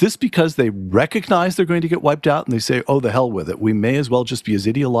 Is this because they recognize they're going to get wiped out and they say, oh, the hell with it. We may as well just be as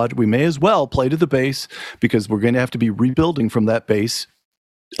ideological. We may as well play to the base because we're going to have to be rebuilding from that base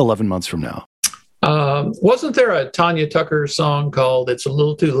 11 months from now. Wasn't there a Tanya Tucker song called "It's a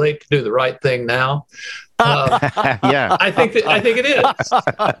Little Too Late to Do the Right Thing Now"? Yeah, I think it is.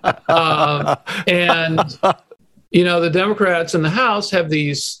 And the Democrats in the House have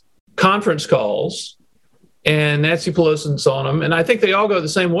these conference calls, and Nancy Pelosi's on them, and I think they all go the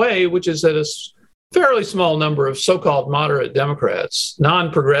same way, which is that a fairly small number of so-called moderate Democrats,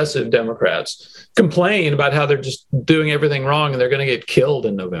 non-progressive Democrats, complain about how they're just doing everything wrong and they're going to get killed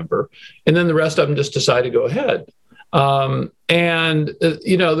in November. And then the rest of them just decide to go ahead. The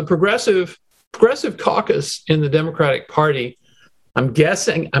progressive caucus in the Democratic Party, I'm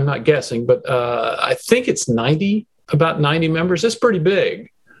not guessing, but I think it's about 90 members. It's pretty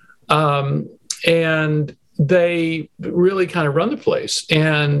big. And they really kind of run the place.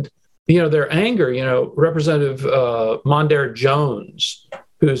 And, their anger, Representative Mondaire Jones,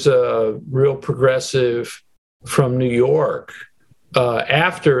 who's a real progressive from New York,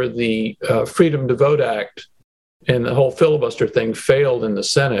 after the Freedom to Vote Act and the whole filibuster thing failed in the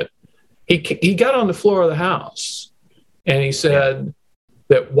Senate, he got on the floor of the House and he said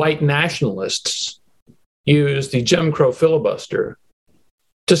that white nationalists used the Jim Crow filibuster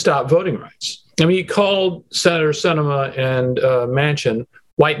to stop voting rights. I mean, he called Senator Sinema and Manchin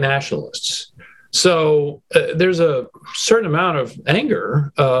white nationalists. So there's a certain amount of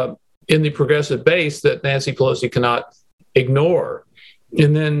anger in the progressive base that Nancy Pelosi cannot ignore.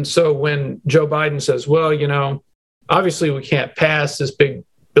 And then so when Joe Biden says, well, obviously we can't pass this big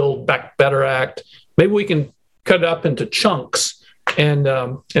Build Back Better Act, maybe we can cut it up into chunks and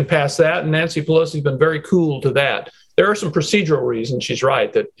pass that. And Nancy Pelosi's been very cool to that. There are some procedural reasons, she's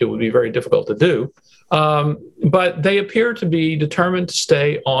right, that it would be very difficult to do. But they appear to be determined to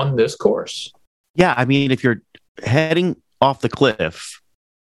stay on this course. Yeah, I mean, if you're heading off the cliff,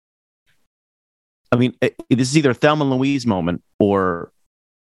 I mean, this is either a Thelma and Louise moment or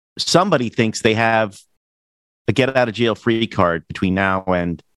somebody thinks they have a get-out-of-jail-free card between now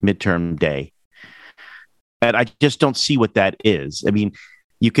and midterm day. And I just don't see what that is. I mean,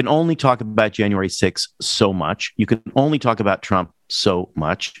 you can only talk about January 6th so much. You can only talk about Trump so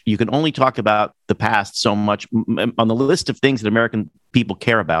much. You can only talk about the past so much. On the list of things that American people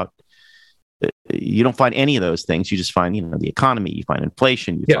care about, you don't find any of those things. You just find, the economy, you find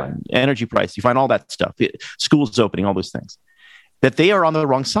inflation, you find energy price, you find all that stuff, schools opening, all those things that they are on the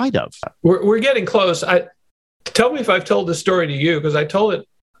wrong side of. We're getting close. Tell me if I've told this story to you, because I told it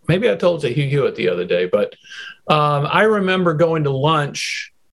to Hugh Hewitt the other day, but I remember going to lunch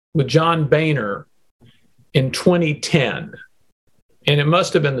with John Boehner in 2010, and it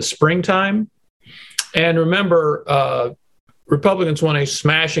must have been the springtime. And remember, Republicans won a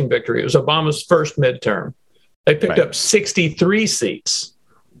smashing victory. It was Obama's first midterm. They picked up 63 seats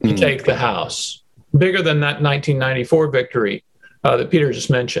to take the House, bigger than that 1994 victory that Peter just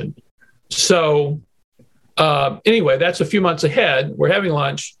mentioned. So anyway, that's a few months ahead. We're having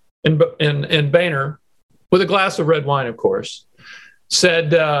lunch, and Boehner, with a glass of red wine, of course,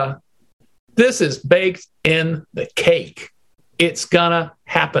 said, this is baked in the cake. It's gonna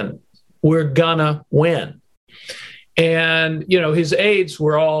happen. We're gonna win. And, his aides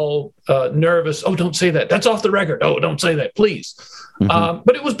were all nervous. Oh, don't say that. That's off the record. Oh, don't say that, please.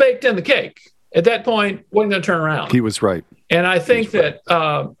 But it was baked in the cake. At that point, wasn't going to turn around. He was right. And I think that,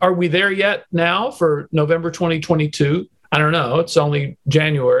 are we there yet now for November 2022? I don't know. It's only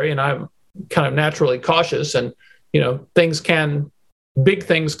January, and I'm kind of naturally cautious. And, big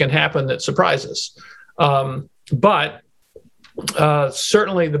things can happen that surprise us. But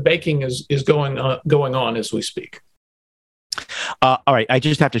certainly the baking is going on as we speak. All right. I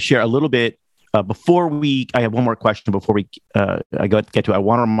just have to share a little bit before I have one more question before I get to it. I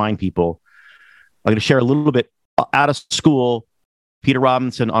want to remind people, I'm going to share a little bit out of school. Peter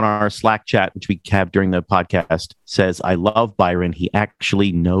Robinson on our Slack chat, which we have during the podcast, says, I love Byron. He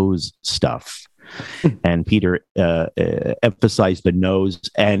actually knows stuff. And Peter emphasized the knows,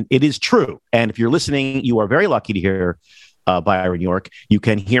 and it is true. And if you're listening, you are very lucky to hear Byron York. You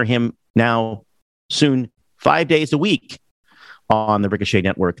can hear him now soon 5 days a week on the Ricochet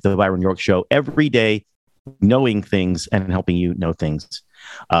Network, the Byron York Show, every day, knowing things and helping you know things.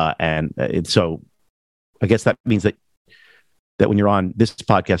 So I guess that means that when you're on this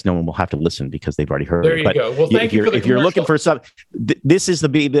podcast, no one will have to listen because they've already heard. There you go. Well, thank you for the if you're looking for some, this is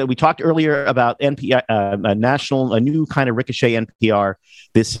we talked earlier about NPR, a new kind of Ricochet NPR.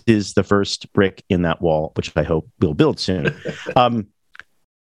 This is the first brick in that wall, which I hope we'll build soon.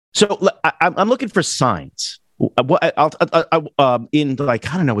 So I'm looking for signs. In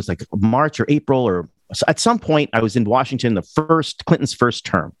like, I don't know, it was like March or April, or at some point I was in Washington, Clinton's first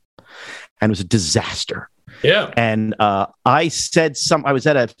term, and it was a disaster. Yeah. And I was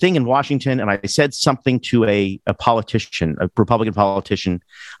at a thing in Washington, and I said something to a politician, a Republican politician.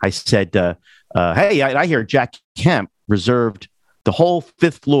 I said, hey, I hear Jack Kemp reserved the whole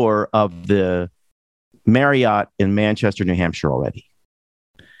 5th floor of the Marriott in Manchester, New Hampshire already.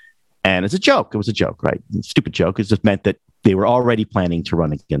 And it's a joke. It was a joke, right? Stupid joke. It just meant that they were already planning to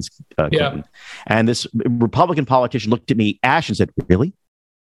run against Clinton. Yeah. And this Republican politician looked at me, Ash, and said, really?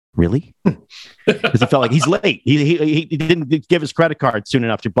 Because he felt like he's late. He didn't give his credit card soon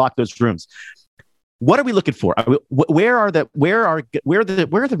enough to block those rooms. What are we looking for? Where are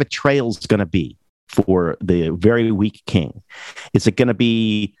the betrayals going to be for the very weak king? Is it going to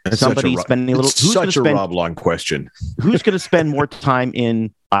be somebody spending a little? Such a Rob Long question. Who's going to spend more time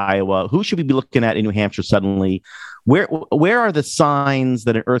in Iowa? Who should we be looking at in New Hampshire suddenly? Where are the signs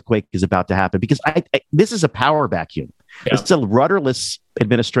that an earthquake is about to happen? Because this is a power vacuum. Yeah. It's a rudderless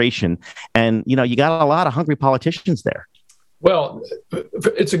administration, and you got a lot of hungry politicians there. Well,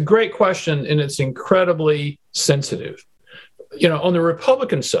 it's a great question, and it's incredibly sensitive. On the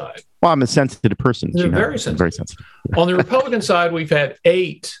Republican side. Well, I'm a sensitive person. Very sensitive. Very sensitive. On the Republican side, we've had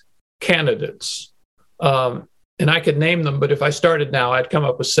 8 candidates, and I could name them, but if I started now, I'd come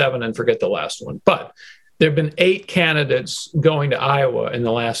up with 7 and forget the last one. But there have been 8 candidates going to Iowa in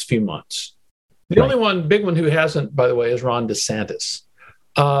the last few months. The only big one who hasn't, by the way, is Ron DeSantis.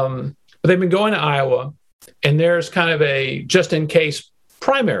 But they've been going to Iowa, and there's kind of a just-in-case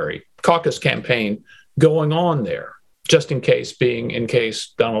primary caucus campaign going on there. Just in case, being in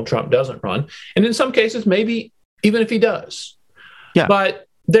case Donald Trump doesn't run. And in some cases, maybe even if he does. Yeah. But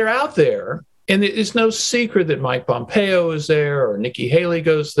they're out there, and it's no secret that Mike Pompeo is there, or Nikki Haley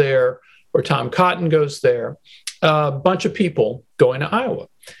goes there, or Tom Cotton goes there. A bunch of people going to Iowa.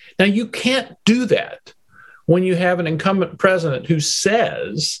 Now, you can't do that when you have an incumbent president who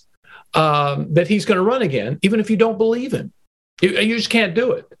says that he's going to run again, even if you don't believe him. You just can't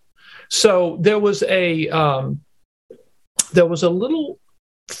do it. So there was a little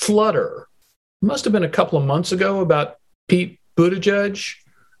flutter, must have been a couple of months ago, about Pete Buttigieg.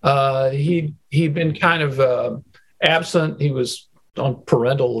 He'd been kind of absent. He was on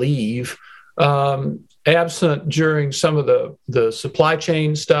parental leave, absent during some of the supply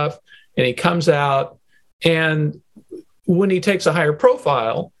chain stuff. And he comes out, and when he takes a higher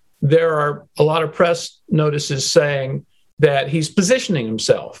profile, there are a lot of press notices saying that he's positioning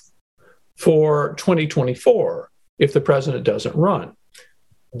himself for 2024. If the president doesn't run.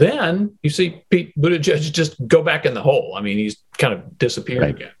 Then you see Pete Buttigieg just go back in the hole. I mean, he's kind of disappeared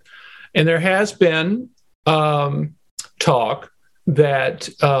again. And there has been talk that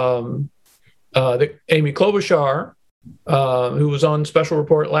Amy Klobuchar, who was on Special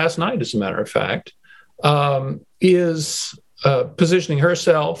Report last night, as a matter of fact, is positioning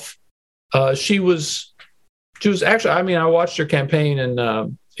herself. She was actually, I watched her campaign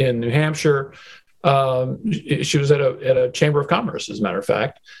in New Hampshire. She was at a Chamber of Commerce, as a matter of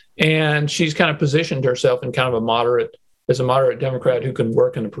fact, and she's kind of positioned herself in kind of a moderate Democrat who can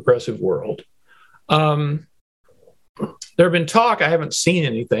work in a progressive world. There have been talk, I haven't seen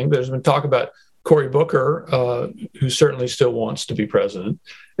anything, but there's been talk about Cory Booker, who certainly still wants to be president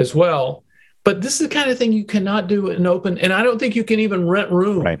as well. But this is the kind of thing you cannot do in open, and I don't think you can even rent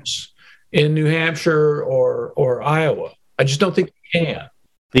rooms in New Hampshire or Iowa. I just don't think you can.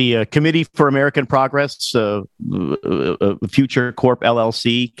 The Committee for American Progress, Future Corp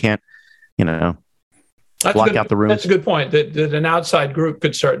LLC, can't, block out the room. That's a good point, that an outside group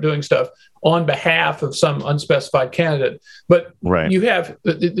could start doing stuff on behalf of some unspecified candidate. But you have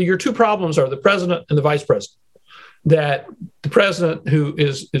your 2 problems are the president and the vice president. That the president, who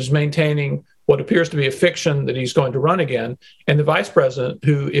is maintaining what appears to be a fiction that he's going to run again, and the vice president,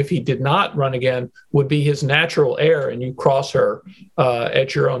 who, if he did not run again, would be his natural heir, and you cross her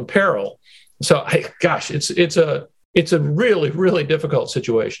at your own peril. So, it's a really, really difficult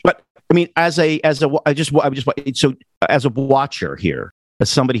situation. But I mean, as a watcher here, as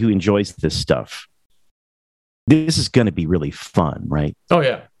somebody who enjoys this stuff, this is going to be really fun, right? Oh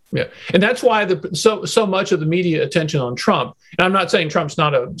yeah. Yeah, and that's why so much of the media attention on Trump. And I'm not saying Trump's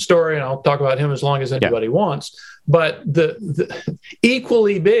not a story, and I'll talk about him as long as anybody wants. But the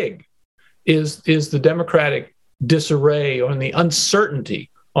equally big is the Democratic disarray or the uncertainty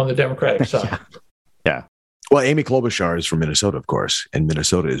on the Democratic side. Yeah. Well, Amy Klobuchar is from Minnesota, of course, and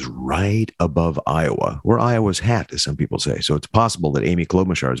Minnesota is right above Iowa, where Iowa's hat, as some people say. So it's possible that Amy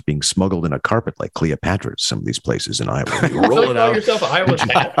Klobuchar is being smuggled in a carpet like Cleopatra to some of these places in Iowa. You roll it out. Yourself Iowa's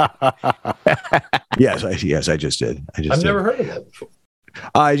hat. Yes, I just did. I've never heard of that before.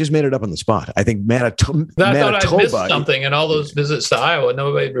 I just made it up on the spot. I think Manitoba. I thought I missed something in all those visits to Iowa.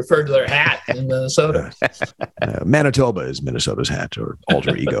 Nobody referred to their hat in Minnesota. Manitoba is Minnesota's hat or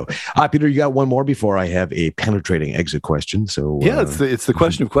alter ego. Peter, you got one more before I have a penetrating exit question. So it's the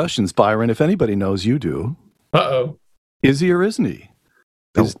question of questions, Byron. If anybody knows, you do. Uh-oh. Is he or isn't he?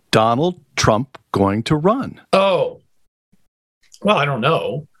 Is Donald Trump going to run? Oh, well, I don't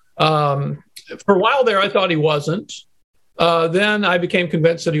know. For a while there, I thought he wasn't. Then I became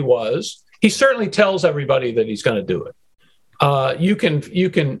convinced that he was. He certainly tells everybody that he's going to do it. You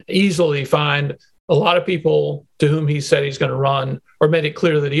can easily find a lot of people to whom he said he's going to run or made it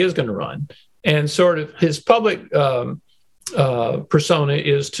clear that he is going to run. And sort of his public persona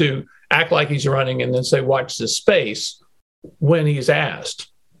is to act like he's running and then say, watch this space when he's asked.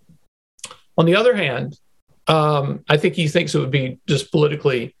 On the other hand, I think he thinks it would be just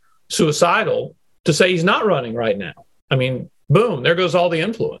politically suicidal to say he's not running right now. I mean, boom, there goes all the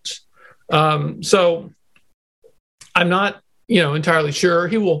influence. So I'm not, entirely sure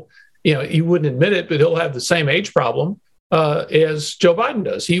he will, he wouldn't admit it, but he'll have the same age problem as Joe Biden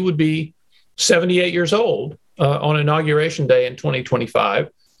does. He would be 78 years old on Inauguration Day in 2025,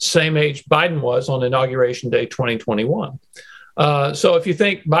 same age Biden was on Inauguration Day 2021. So if you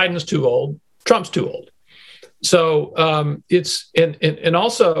think Biden's too old, Trump's too old. So and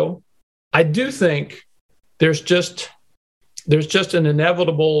also, I do think there's just an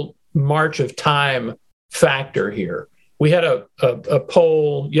inevitable march of time factor here. We had a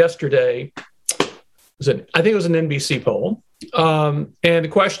poll yesterday. I think it was an NBC poll. And the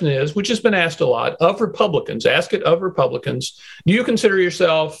question is, which has been asked a lot of Republicans, ask it of Republicans, do you consider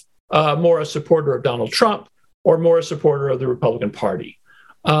yourself more a supporter of Donald Trump or more a supporter of the Republican Party?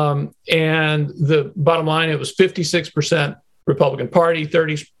 And the bottom line, it was 56% Republican Party,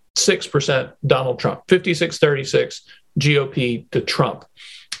 36% Donald Trump, 56-36 GOP to Trump.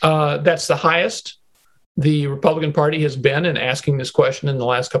 That's the highest the Republican Party has been in asking this question in the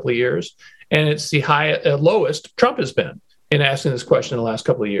last couple of years. And it's the lowest Trump has been in asking this question in the last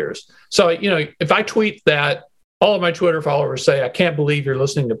couple of years. So, if I tweet that, all of my Twitter followers say, I can't believe you're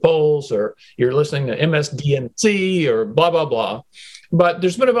listening to polls or you're listening to MSDNC or blah, blah, blah. But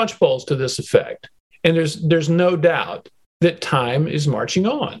there's been a bunch of polls to this effect. And there's no doubt that time is marching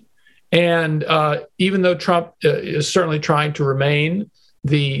on. And even though Trump is certainly trying to remain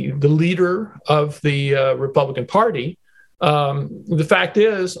the leader of the Republican Party, the fact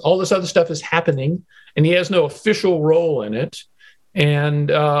is all this other stuff is happening and he has no official role in it. And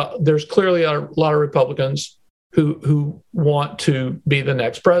there's clearly a lot of Republicans who want to be the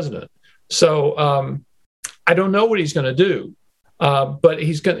next president. So I don't know what he's going to do, but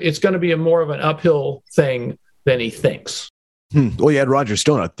it's going to be more of an uphill thing than he thinks. Well, you had Roger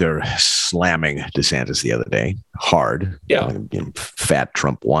Stone out there slamming DeSantis the other day, hard, fat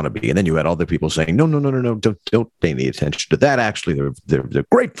Trump wannabe, and then you had other people saying, no, don't pay any attention to that. Actually, they're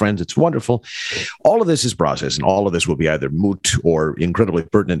great friends. It's wonderful. All of this is process, and all of this will be either moot or incredibly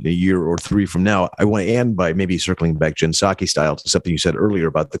pertinent in a year or three from now. I want to end by maybe circling back Jen Psaki style to something you said earlier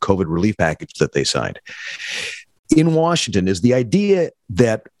about the COVID relief package that they signed. In Washington is the idea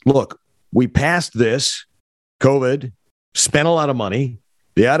that, look, we passed this COVID, spent a lot of money,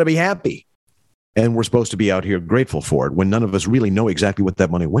 they ought to be happy. And we're supposed to be out here grateful for it when none of us really know exactly what that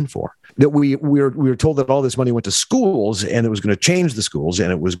money went for. That we were told that all this money went to schools and it was going to change the schools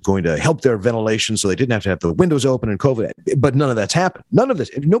and it was going to help their ventilation so they didn't have to have the windows open and COVID. But none of that's happened. None of this.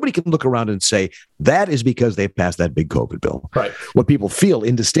 Nobody can look around and say that is because they passed that big COVID bill. Right. What people feel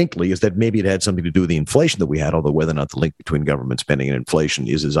indistinctly is that maybe it had something to do with the inflation that we had, although whether or not the link between government spending and inflation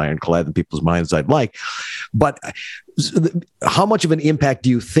is as ironclad in people's minds as I'd like. But how much of an impact do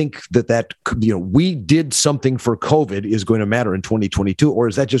you think that we did something for COVID is going to matter in 2022, or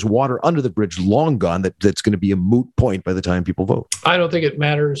is that just water under the bridge long gone that's going to be a moot point by the time people vote? I don't think it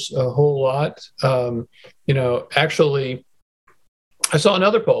matters a whole lot. Actually, I saw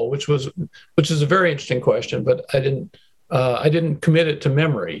another poll, which is a very interesting question, but I didn't commit it to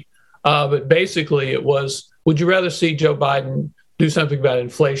memory. But basically, it was: would you rather see Joe Biden do something about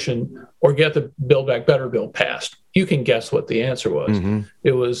inflation or get the Build Back Better bill passed? You can guess what the answer was. Mm-hmm.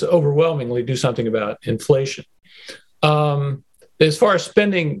 It was overwhelmingly do something about inflation. As far as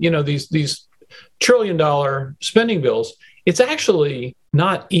spending, these $1 trillion spending bills, it's actually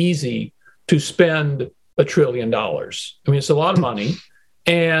not easy to spend $1 trillion. I mean, it's a lot of money.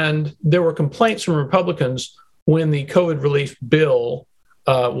 And there were complaints from Republicans when the COVID relief bill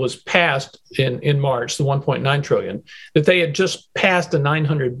was passed in March, the $1.9 trillion, that they had just passed a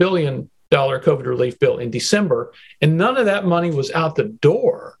 $900 billion COVID relief bill in December, and none of that money was out the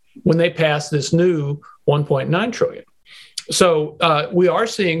door when they passed this new $1.9 trillion. So we are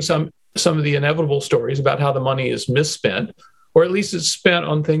seeing some of the inevitable stories about how the money is misspent, or at least it's spent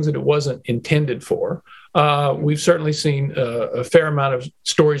on things that it wasn't intended for. We've certainly seen a fair amount of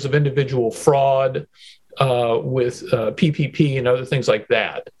stories of individual fraud with PPP and other things like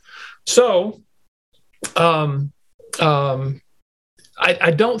that. So I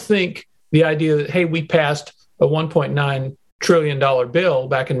don't think the idea that, hey, we passed a $1.9 trillion bill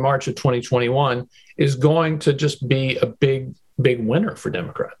back in March of 2021 is going to just be a big winner for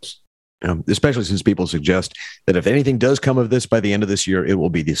Democrats. Especially since people suggest that if anything does come of this by the end of this year, it will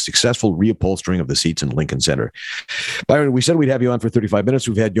be the successful reupholstering of the seats in Lincoln Center. Byron, we said we'd have you on for 35 minutes.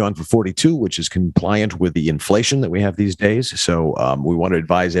 We've had you on for 42, which is compliant with the inflation that we have these days. So we want to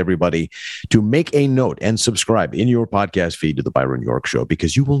advise everybody to make a note and subscribe in your podcast feed to the Byron York Show,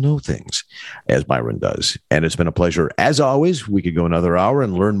 because you will know things as Byron does. And it's been a pleasure. As always, we could go another hour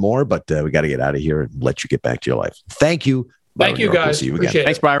and learn more, but we got to get out of here and let you get back to your life. Thank you. Thank you, guys. We'll see you again.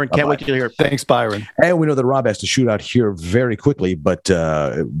 Thanks, Byron. Can't wait to hear it. Thanks, Byron. And we know that Rob has to shoot out here very quickly, but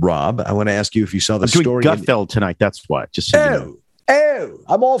Rob, I want to ask you if you saw the story. Gutfeld tonight. That's what. Just so you know. Oh,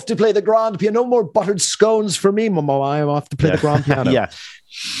 I'm off to play the grand piano. No more buttered scones for me, Mama. I'm off to play the grand piano. Yeah.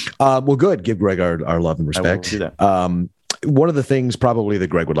 Well, good. Give Greg our love and respect. I will do that. One of the things probably that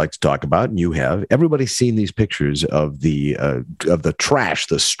Greg would like to talk about, and you have, everybody's seen these pictures of the trash,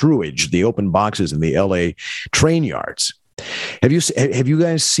 the strewage, the open boxes in the LA train yards. Have you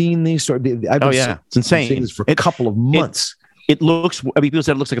guys seen these? It's insane. Seen this for a couple of months. It looks. I mean, people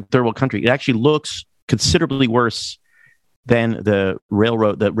said it looks like a third world country. It actually looks considerably worse than the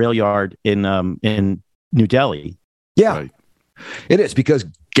rail yard in New Delhi. Yeah, right. It is, because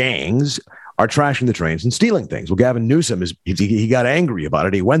gangs are trashing the trains and stealing things. Well, Gavin Newsom he got angry about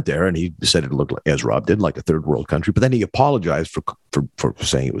it. He went there and he said it looked like, as Rob did, like a third world country. But then he apologized for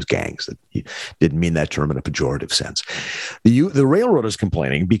saying it was gangs. That he didn't mean that term in a pejorative sense. The railroad is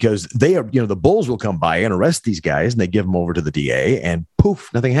complaining because they are, the bulls will come by and arrest these guys, and they give them over to the DA, and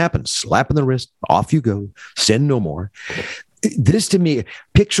poof, nothing happens. Slap in the wrist, off you go. Sin no more. This, to me,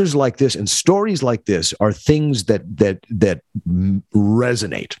 pictures like this and stories like this are things that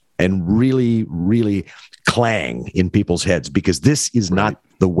resonate and really, really clang in people's heads, because this is not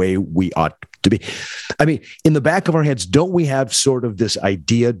the way we ought to be. I mean, in the back of our heads, don't we have sort of this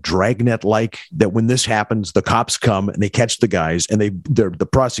idea, Dragnet-like, that when this happens, the cops come and they catch the guys, and the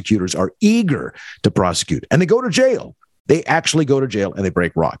prosecutors are eager to prosecute, and they go to jail. They actually go to jail and they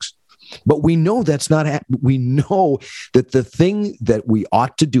break rocks. But we know that's not. We know that the thing that we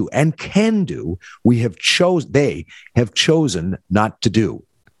ought to do and can do, they have chosen not to do.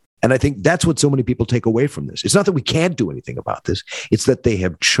 And I think that's what so many people take away from this. It's not that we can't do anything about this. It's that they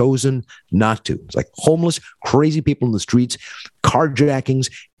have chosen not to. It's like homeless, crazy people in the streets,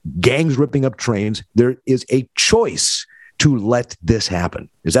 carjackings, gangs ripping up trains. There is a choice to let this happen.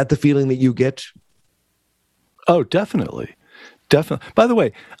 Is that the feeling that you get? Oh, definitely. Definitely. By the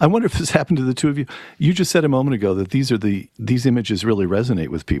way, I wonder if this happened to the two of you. You just said a moment ago that these images really resonate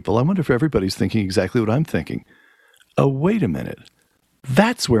with people. I wonder if everybody's thinking exactly what I'm thinking. Oh, wait a minute.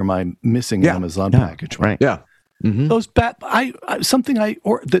 That's where my missing Amazon package went. Right. Yeah. Mm-hmm. Those something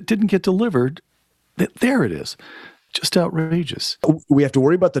that didn't get delivered. There it is. Just outrageous. We have to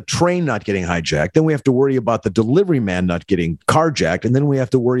worry about the train not getting hijacked. Then we have to worry about the delivery man not getting carjacked. And then we have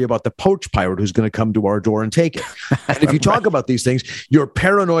to worry about the poach pirate who's going to come to our door and take it. And if you talk about these things, you're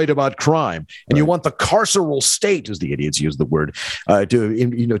paranoid about crime, and you want the carceral state, as the idiots use the word,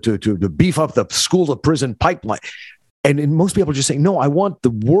 to beef up the school to prison pipeline. And most people are just saying, no, I want the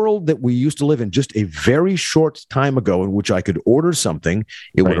world that we used to live in just a very short time ago, in which I could order something,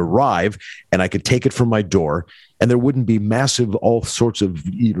 it would arrive, and I could take it from my door, and there wouldn't be massive, all sorts of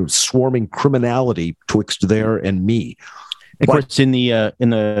swarming criminality twixt there and me. Of course,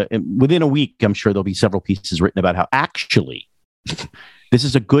 within a week, I'm sure there'll be several pieces written about how actually this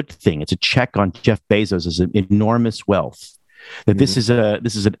is a good thing. It's a check on Jeff Bezos' enormous wealth. That this is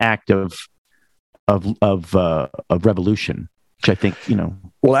an act of revolution, which I think,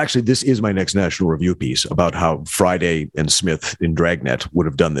 Well, actually, this is my next National Review piece about how Friday and Smith in Dragnet would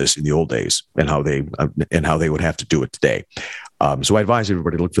have done this in the old days, and how they would have to do it today. So I advise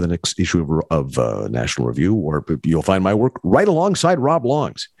everybody to look for the next issue of National Review, or you'll find my work right alongside Rob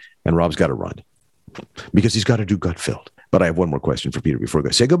Long's. And Rob's got to run because he's got to do Gutfeld. But I have one more question for Peter before I go.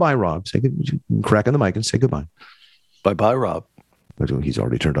 Say goodbye, Rob. Crack on the mic and say goodbye. Bye-bye, Rob. He's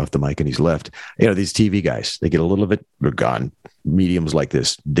already turned off the mic and he's left. These TV guys, they get a little of it, they're gone. Mediums like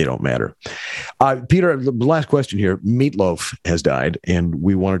this, they don't matter. Peter, the last question here. Meatloaf has died, and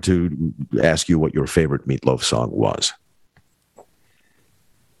we wanted to ask you what your favorite Meatloaf song was.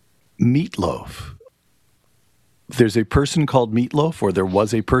 Meatloaf. There's a person called Meatloaf, or there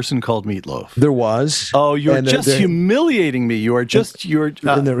was a person called Meatloaf? There was. Oh, you're just humiliating me. You are just,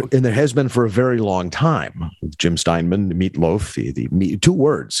 and there has been for a very long time. Jim Steinman, Meatloaf, the two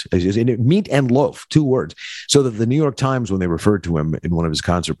words, meat and loaf, two words. So that the New York Times, when they referred to him in one of his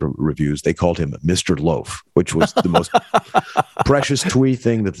concert reviews, they called him Mr. Loaf, which was the most precious twee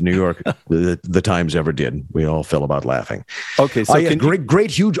thing that the Times ever did. We all fell about laughing. Okay, so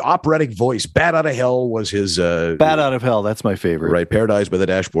great, huge operatic voice. Bat Out of Hell was his Bat Out of Hell, that's my favorite. Right, Paradise by the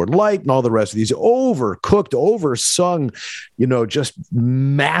Dashboard Light and all the rest of these overcooked, oversung, just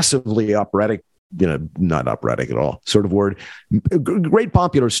massively operatic, not operatic at all, sort of word. Great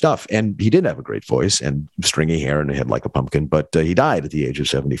popular stuff. And he did have a great voice and stringy hair and a head like a pumpkin, but he died at the age of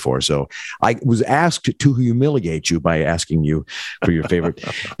 74. So I was asked to humiliate you by asking you for your favorite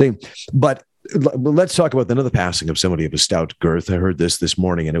thing. But let's talk about another passing of somebody of a stout girth. I heard this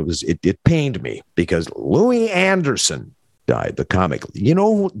morning, and it pained me because Louis Anderson died, the comic. Do you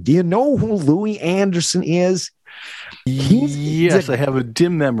know who Louis Anderson is? Yes, I have a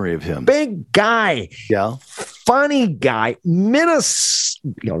dim memory of him. Big guy. Yeah. Funny guy. Minnesota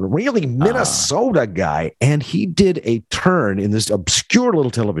guy. And he did a turn in this obscure little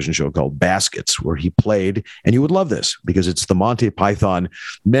television show called Baskets, where he played, and you would love this because it's the Monty Python,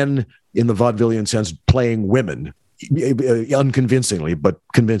 men in the vaudevillian sense playing women. Unconvincingly, but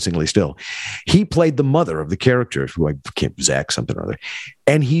convincingly still. He played the mother of the character, who I can't, Zach something or other.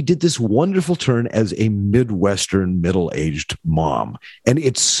 And he did this wonderful turn as a Midwestern middle-aged mom. And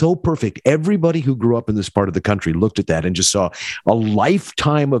it's so perfect. Everybody who grew up in this part of the country looked at that and just saw a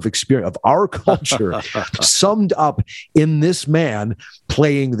lifetime of experience of our culture summed up in this man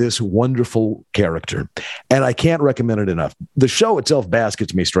playing this wonderful character. And I can't recommend it enough. The show itself,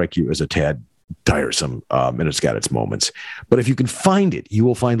 Baskets, may strike you as a tad tiresome, and it's got its moments. But if you can find it, you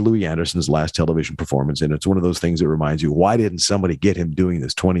will find Louis Anderson's last television performance, and it's one of those things that reminds you, why didn't somebody get him doing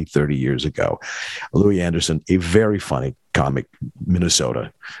this 20, 30 years ago? Louis Anderson, a very funny comic,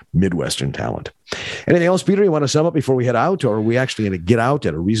 Minnesota, Midwestern talent. Anything else, Peter, you want to sum up before we head out, or are we actually going to get out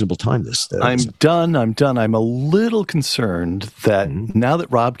at a reasonable time? I'm done. I'm a little concerned that now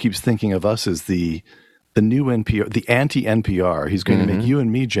that Rob keeps thinking of us as the new NPR, the anti-NPR, he's going to make you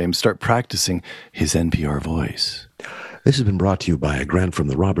and me, James, start practicing his NPR voice. This has been brought to you by a grant from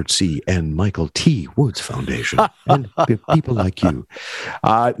the Robert C. and Michael T. Woods Foundation and people like you.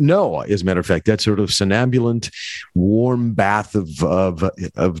 No, as a matter of fact, that sort of somnambulant, warm bath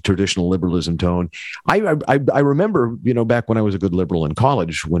of traditional liberalism tone. I remember, back when I was a good liberal in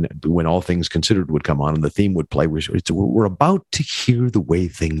college, when All Things Considered would come on and the theme would play, we're about to hear the way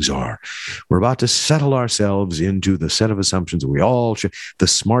things are. We're about to settle ourselves into the set of assumptions that we all should, the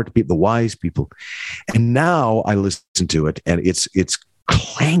smart people, the wise people. And now I listen to it, and it's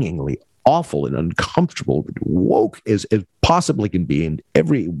clangingly awful and uncomfortable, woke as possibly can be in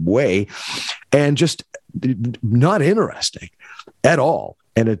every way, and just not interesting at all.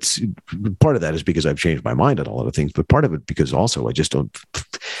 And it's part of that is because I've changed my mind on a lot of things, but part of it because also I just don't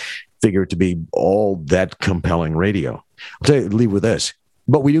figure it to be all that compelling radio. I'll tell you, leave with this.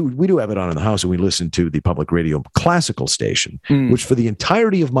 But we do have it on in the house, and we listen to the public radio classical station, which for the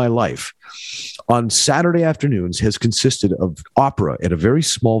entirety of my life on Saturday afternoons has consisted of opera at a very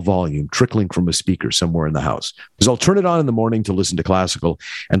small volume trickling from a speaker somewhere in the house. Because I'll turn it on in the morning to listen to classical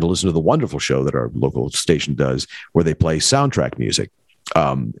and to listen to the wonderful show that our local station does, where they play soundtrack music.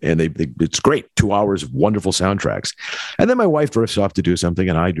 And it's great, 2 hours of wonderful soundtracks. And then my wife drifts off to do something,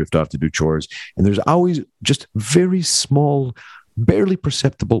 and I drift off to do chores. And there's always just very small, barely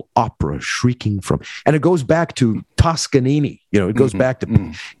perceptible opera shrieking from, and it goes back to Toscanini. It goes back to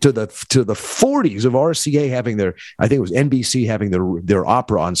the 40s of RCA having their, I think it was NBC having their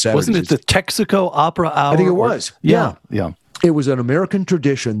opera on Saturdays. Wasn't it the Texaco Opera Hour? I think it was. Yeah. It was an American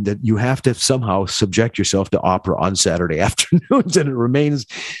tradition that you have to somehow subject yourself to opera on Saturday afternoons, and it remains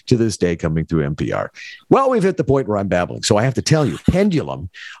to this day coming through NPR. Well, we've hit the point where I'm babbling, so I have to tell you,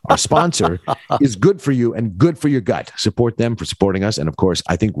 Pendulum, our sponsor, is good for you and good for your gut. Support them for supporting us, and of course,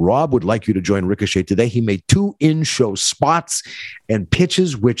 I think Rob would like you to join Ricochet today. He made 2 in-show spots and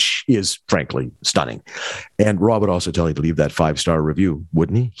pitches, which is frankly stunning. And Rob would also tell you to leave that 5-star review,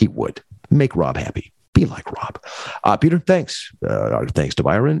 wouldn't he? He would. Make Rob happy. Be like Rob. Peter, thanks. Thanks to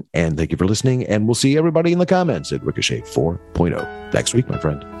Byron, and thank you for listening. And we'll see everybody in the comments at Ricochet 4.0 next week, my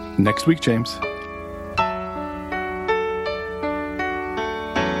friend. Next week, James.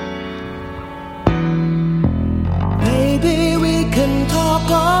 Maybe we can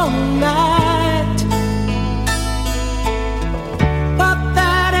talk all night, but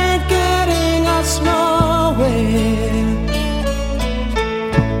that ain't getting us nowhere.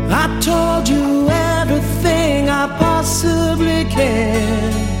 I told you everything I possibly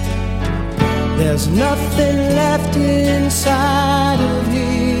can. There's nothing left inside of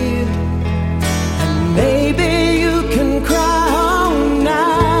here, and maybe you can cry all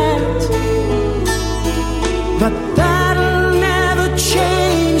night, but that'll never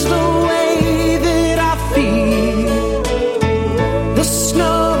change the way that I feel. The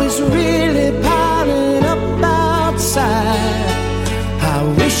snow is really piling up outside. I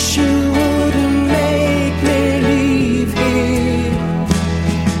wish you wouldn't make me leave.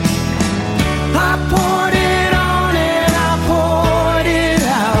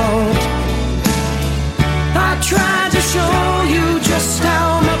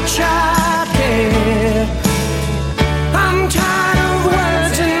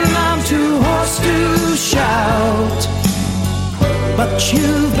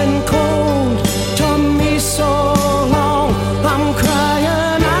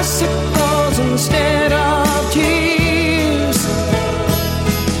 icicles instead of tears.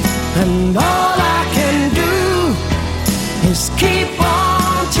 And all I can do is keep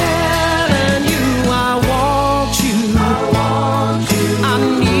on telling you I want you, I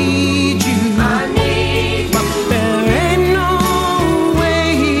need you, but there ain't no way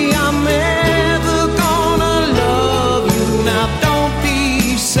I'm ever gonna love you. Now don't be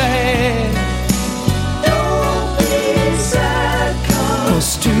sad, 'cause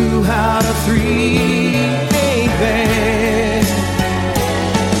 2 out of 3 ain't bad.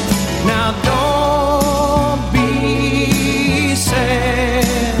 Now don't be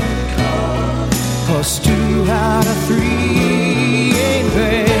sad, 'cause 2 out of 3 ain't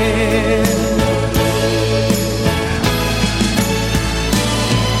bad.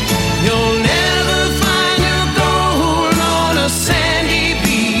 You'll never find your gold on a sandy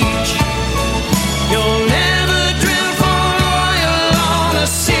beach. You'll never drill for oil on a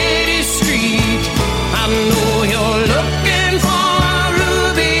city street. I know you're looking for a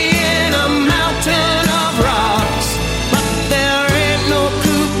ruby in a mountain of rocks, but there ain't no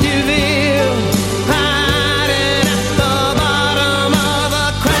Coupe de Ville hiding at the bottom of a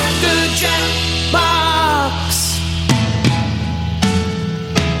Cracker Jack box.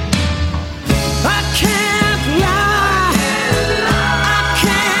 I can't lie, I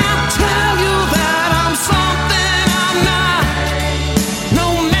can't tell you that I'm something I'm not. No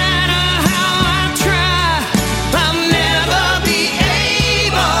matter how I try, I'll never be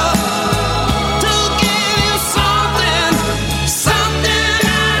able to give you something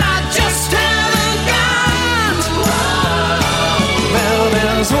that I just haven't got. Well,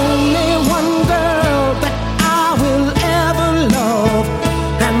 there's only one girl that I will ever love,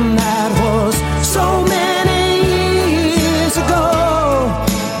 and that was so many years ago.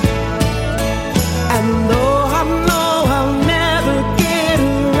 And though I know I'll never get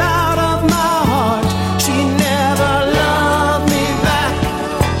her out of my heart, she never loved me back.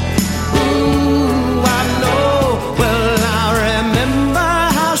 I know. Well, I remember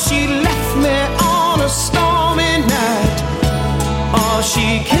how she left me on a stormy night. Oh, she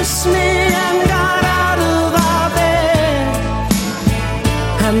kissed me and got out of our bed.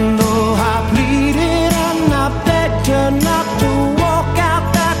 And though I pleaded and I begged her not to walk out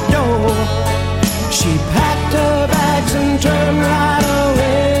that door, she packed her bags and turned right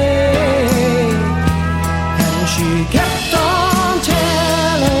away. And she kept on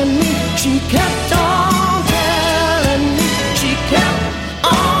telling me, she kept on telling me, she kept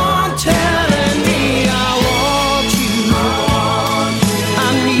on telling me I want you, I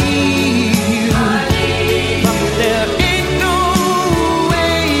need you, but there ain't no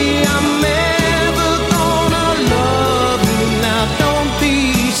way I'm ever gonna love you. Now don't be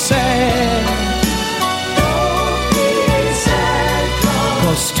sad,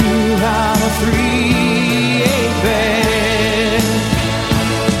 'cause 2 out of 3 ain't bad.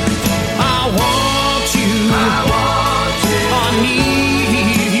 I want you, I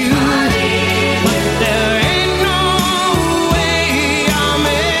need you, but there ain't no way I'm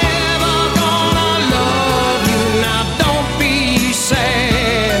ever gonna love you. Now don't be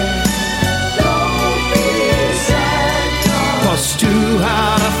sad, 'cause 2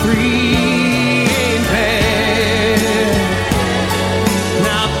 out of 3 ain't bad.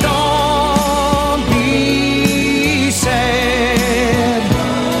 Now don't be sad,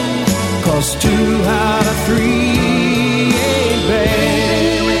 'cause 2 out of 3 ain't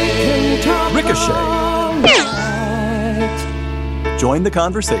bad. We can talk Ricochet. all night. Join the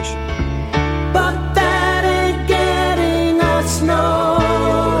conversation.